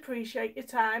much appreciate your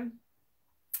time.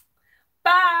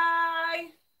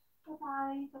 Bye.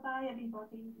 Bye-bye. Bye-bye,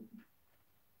 everybody.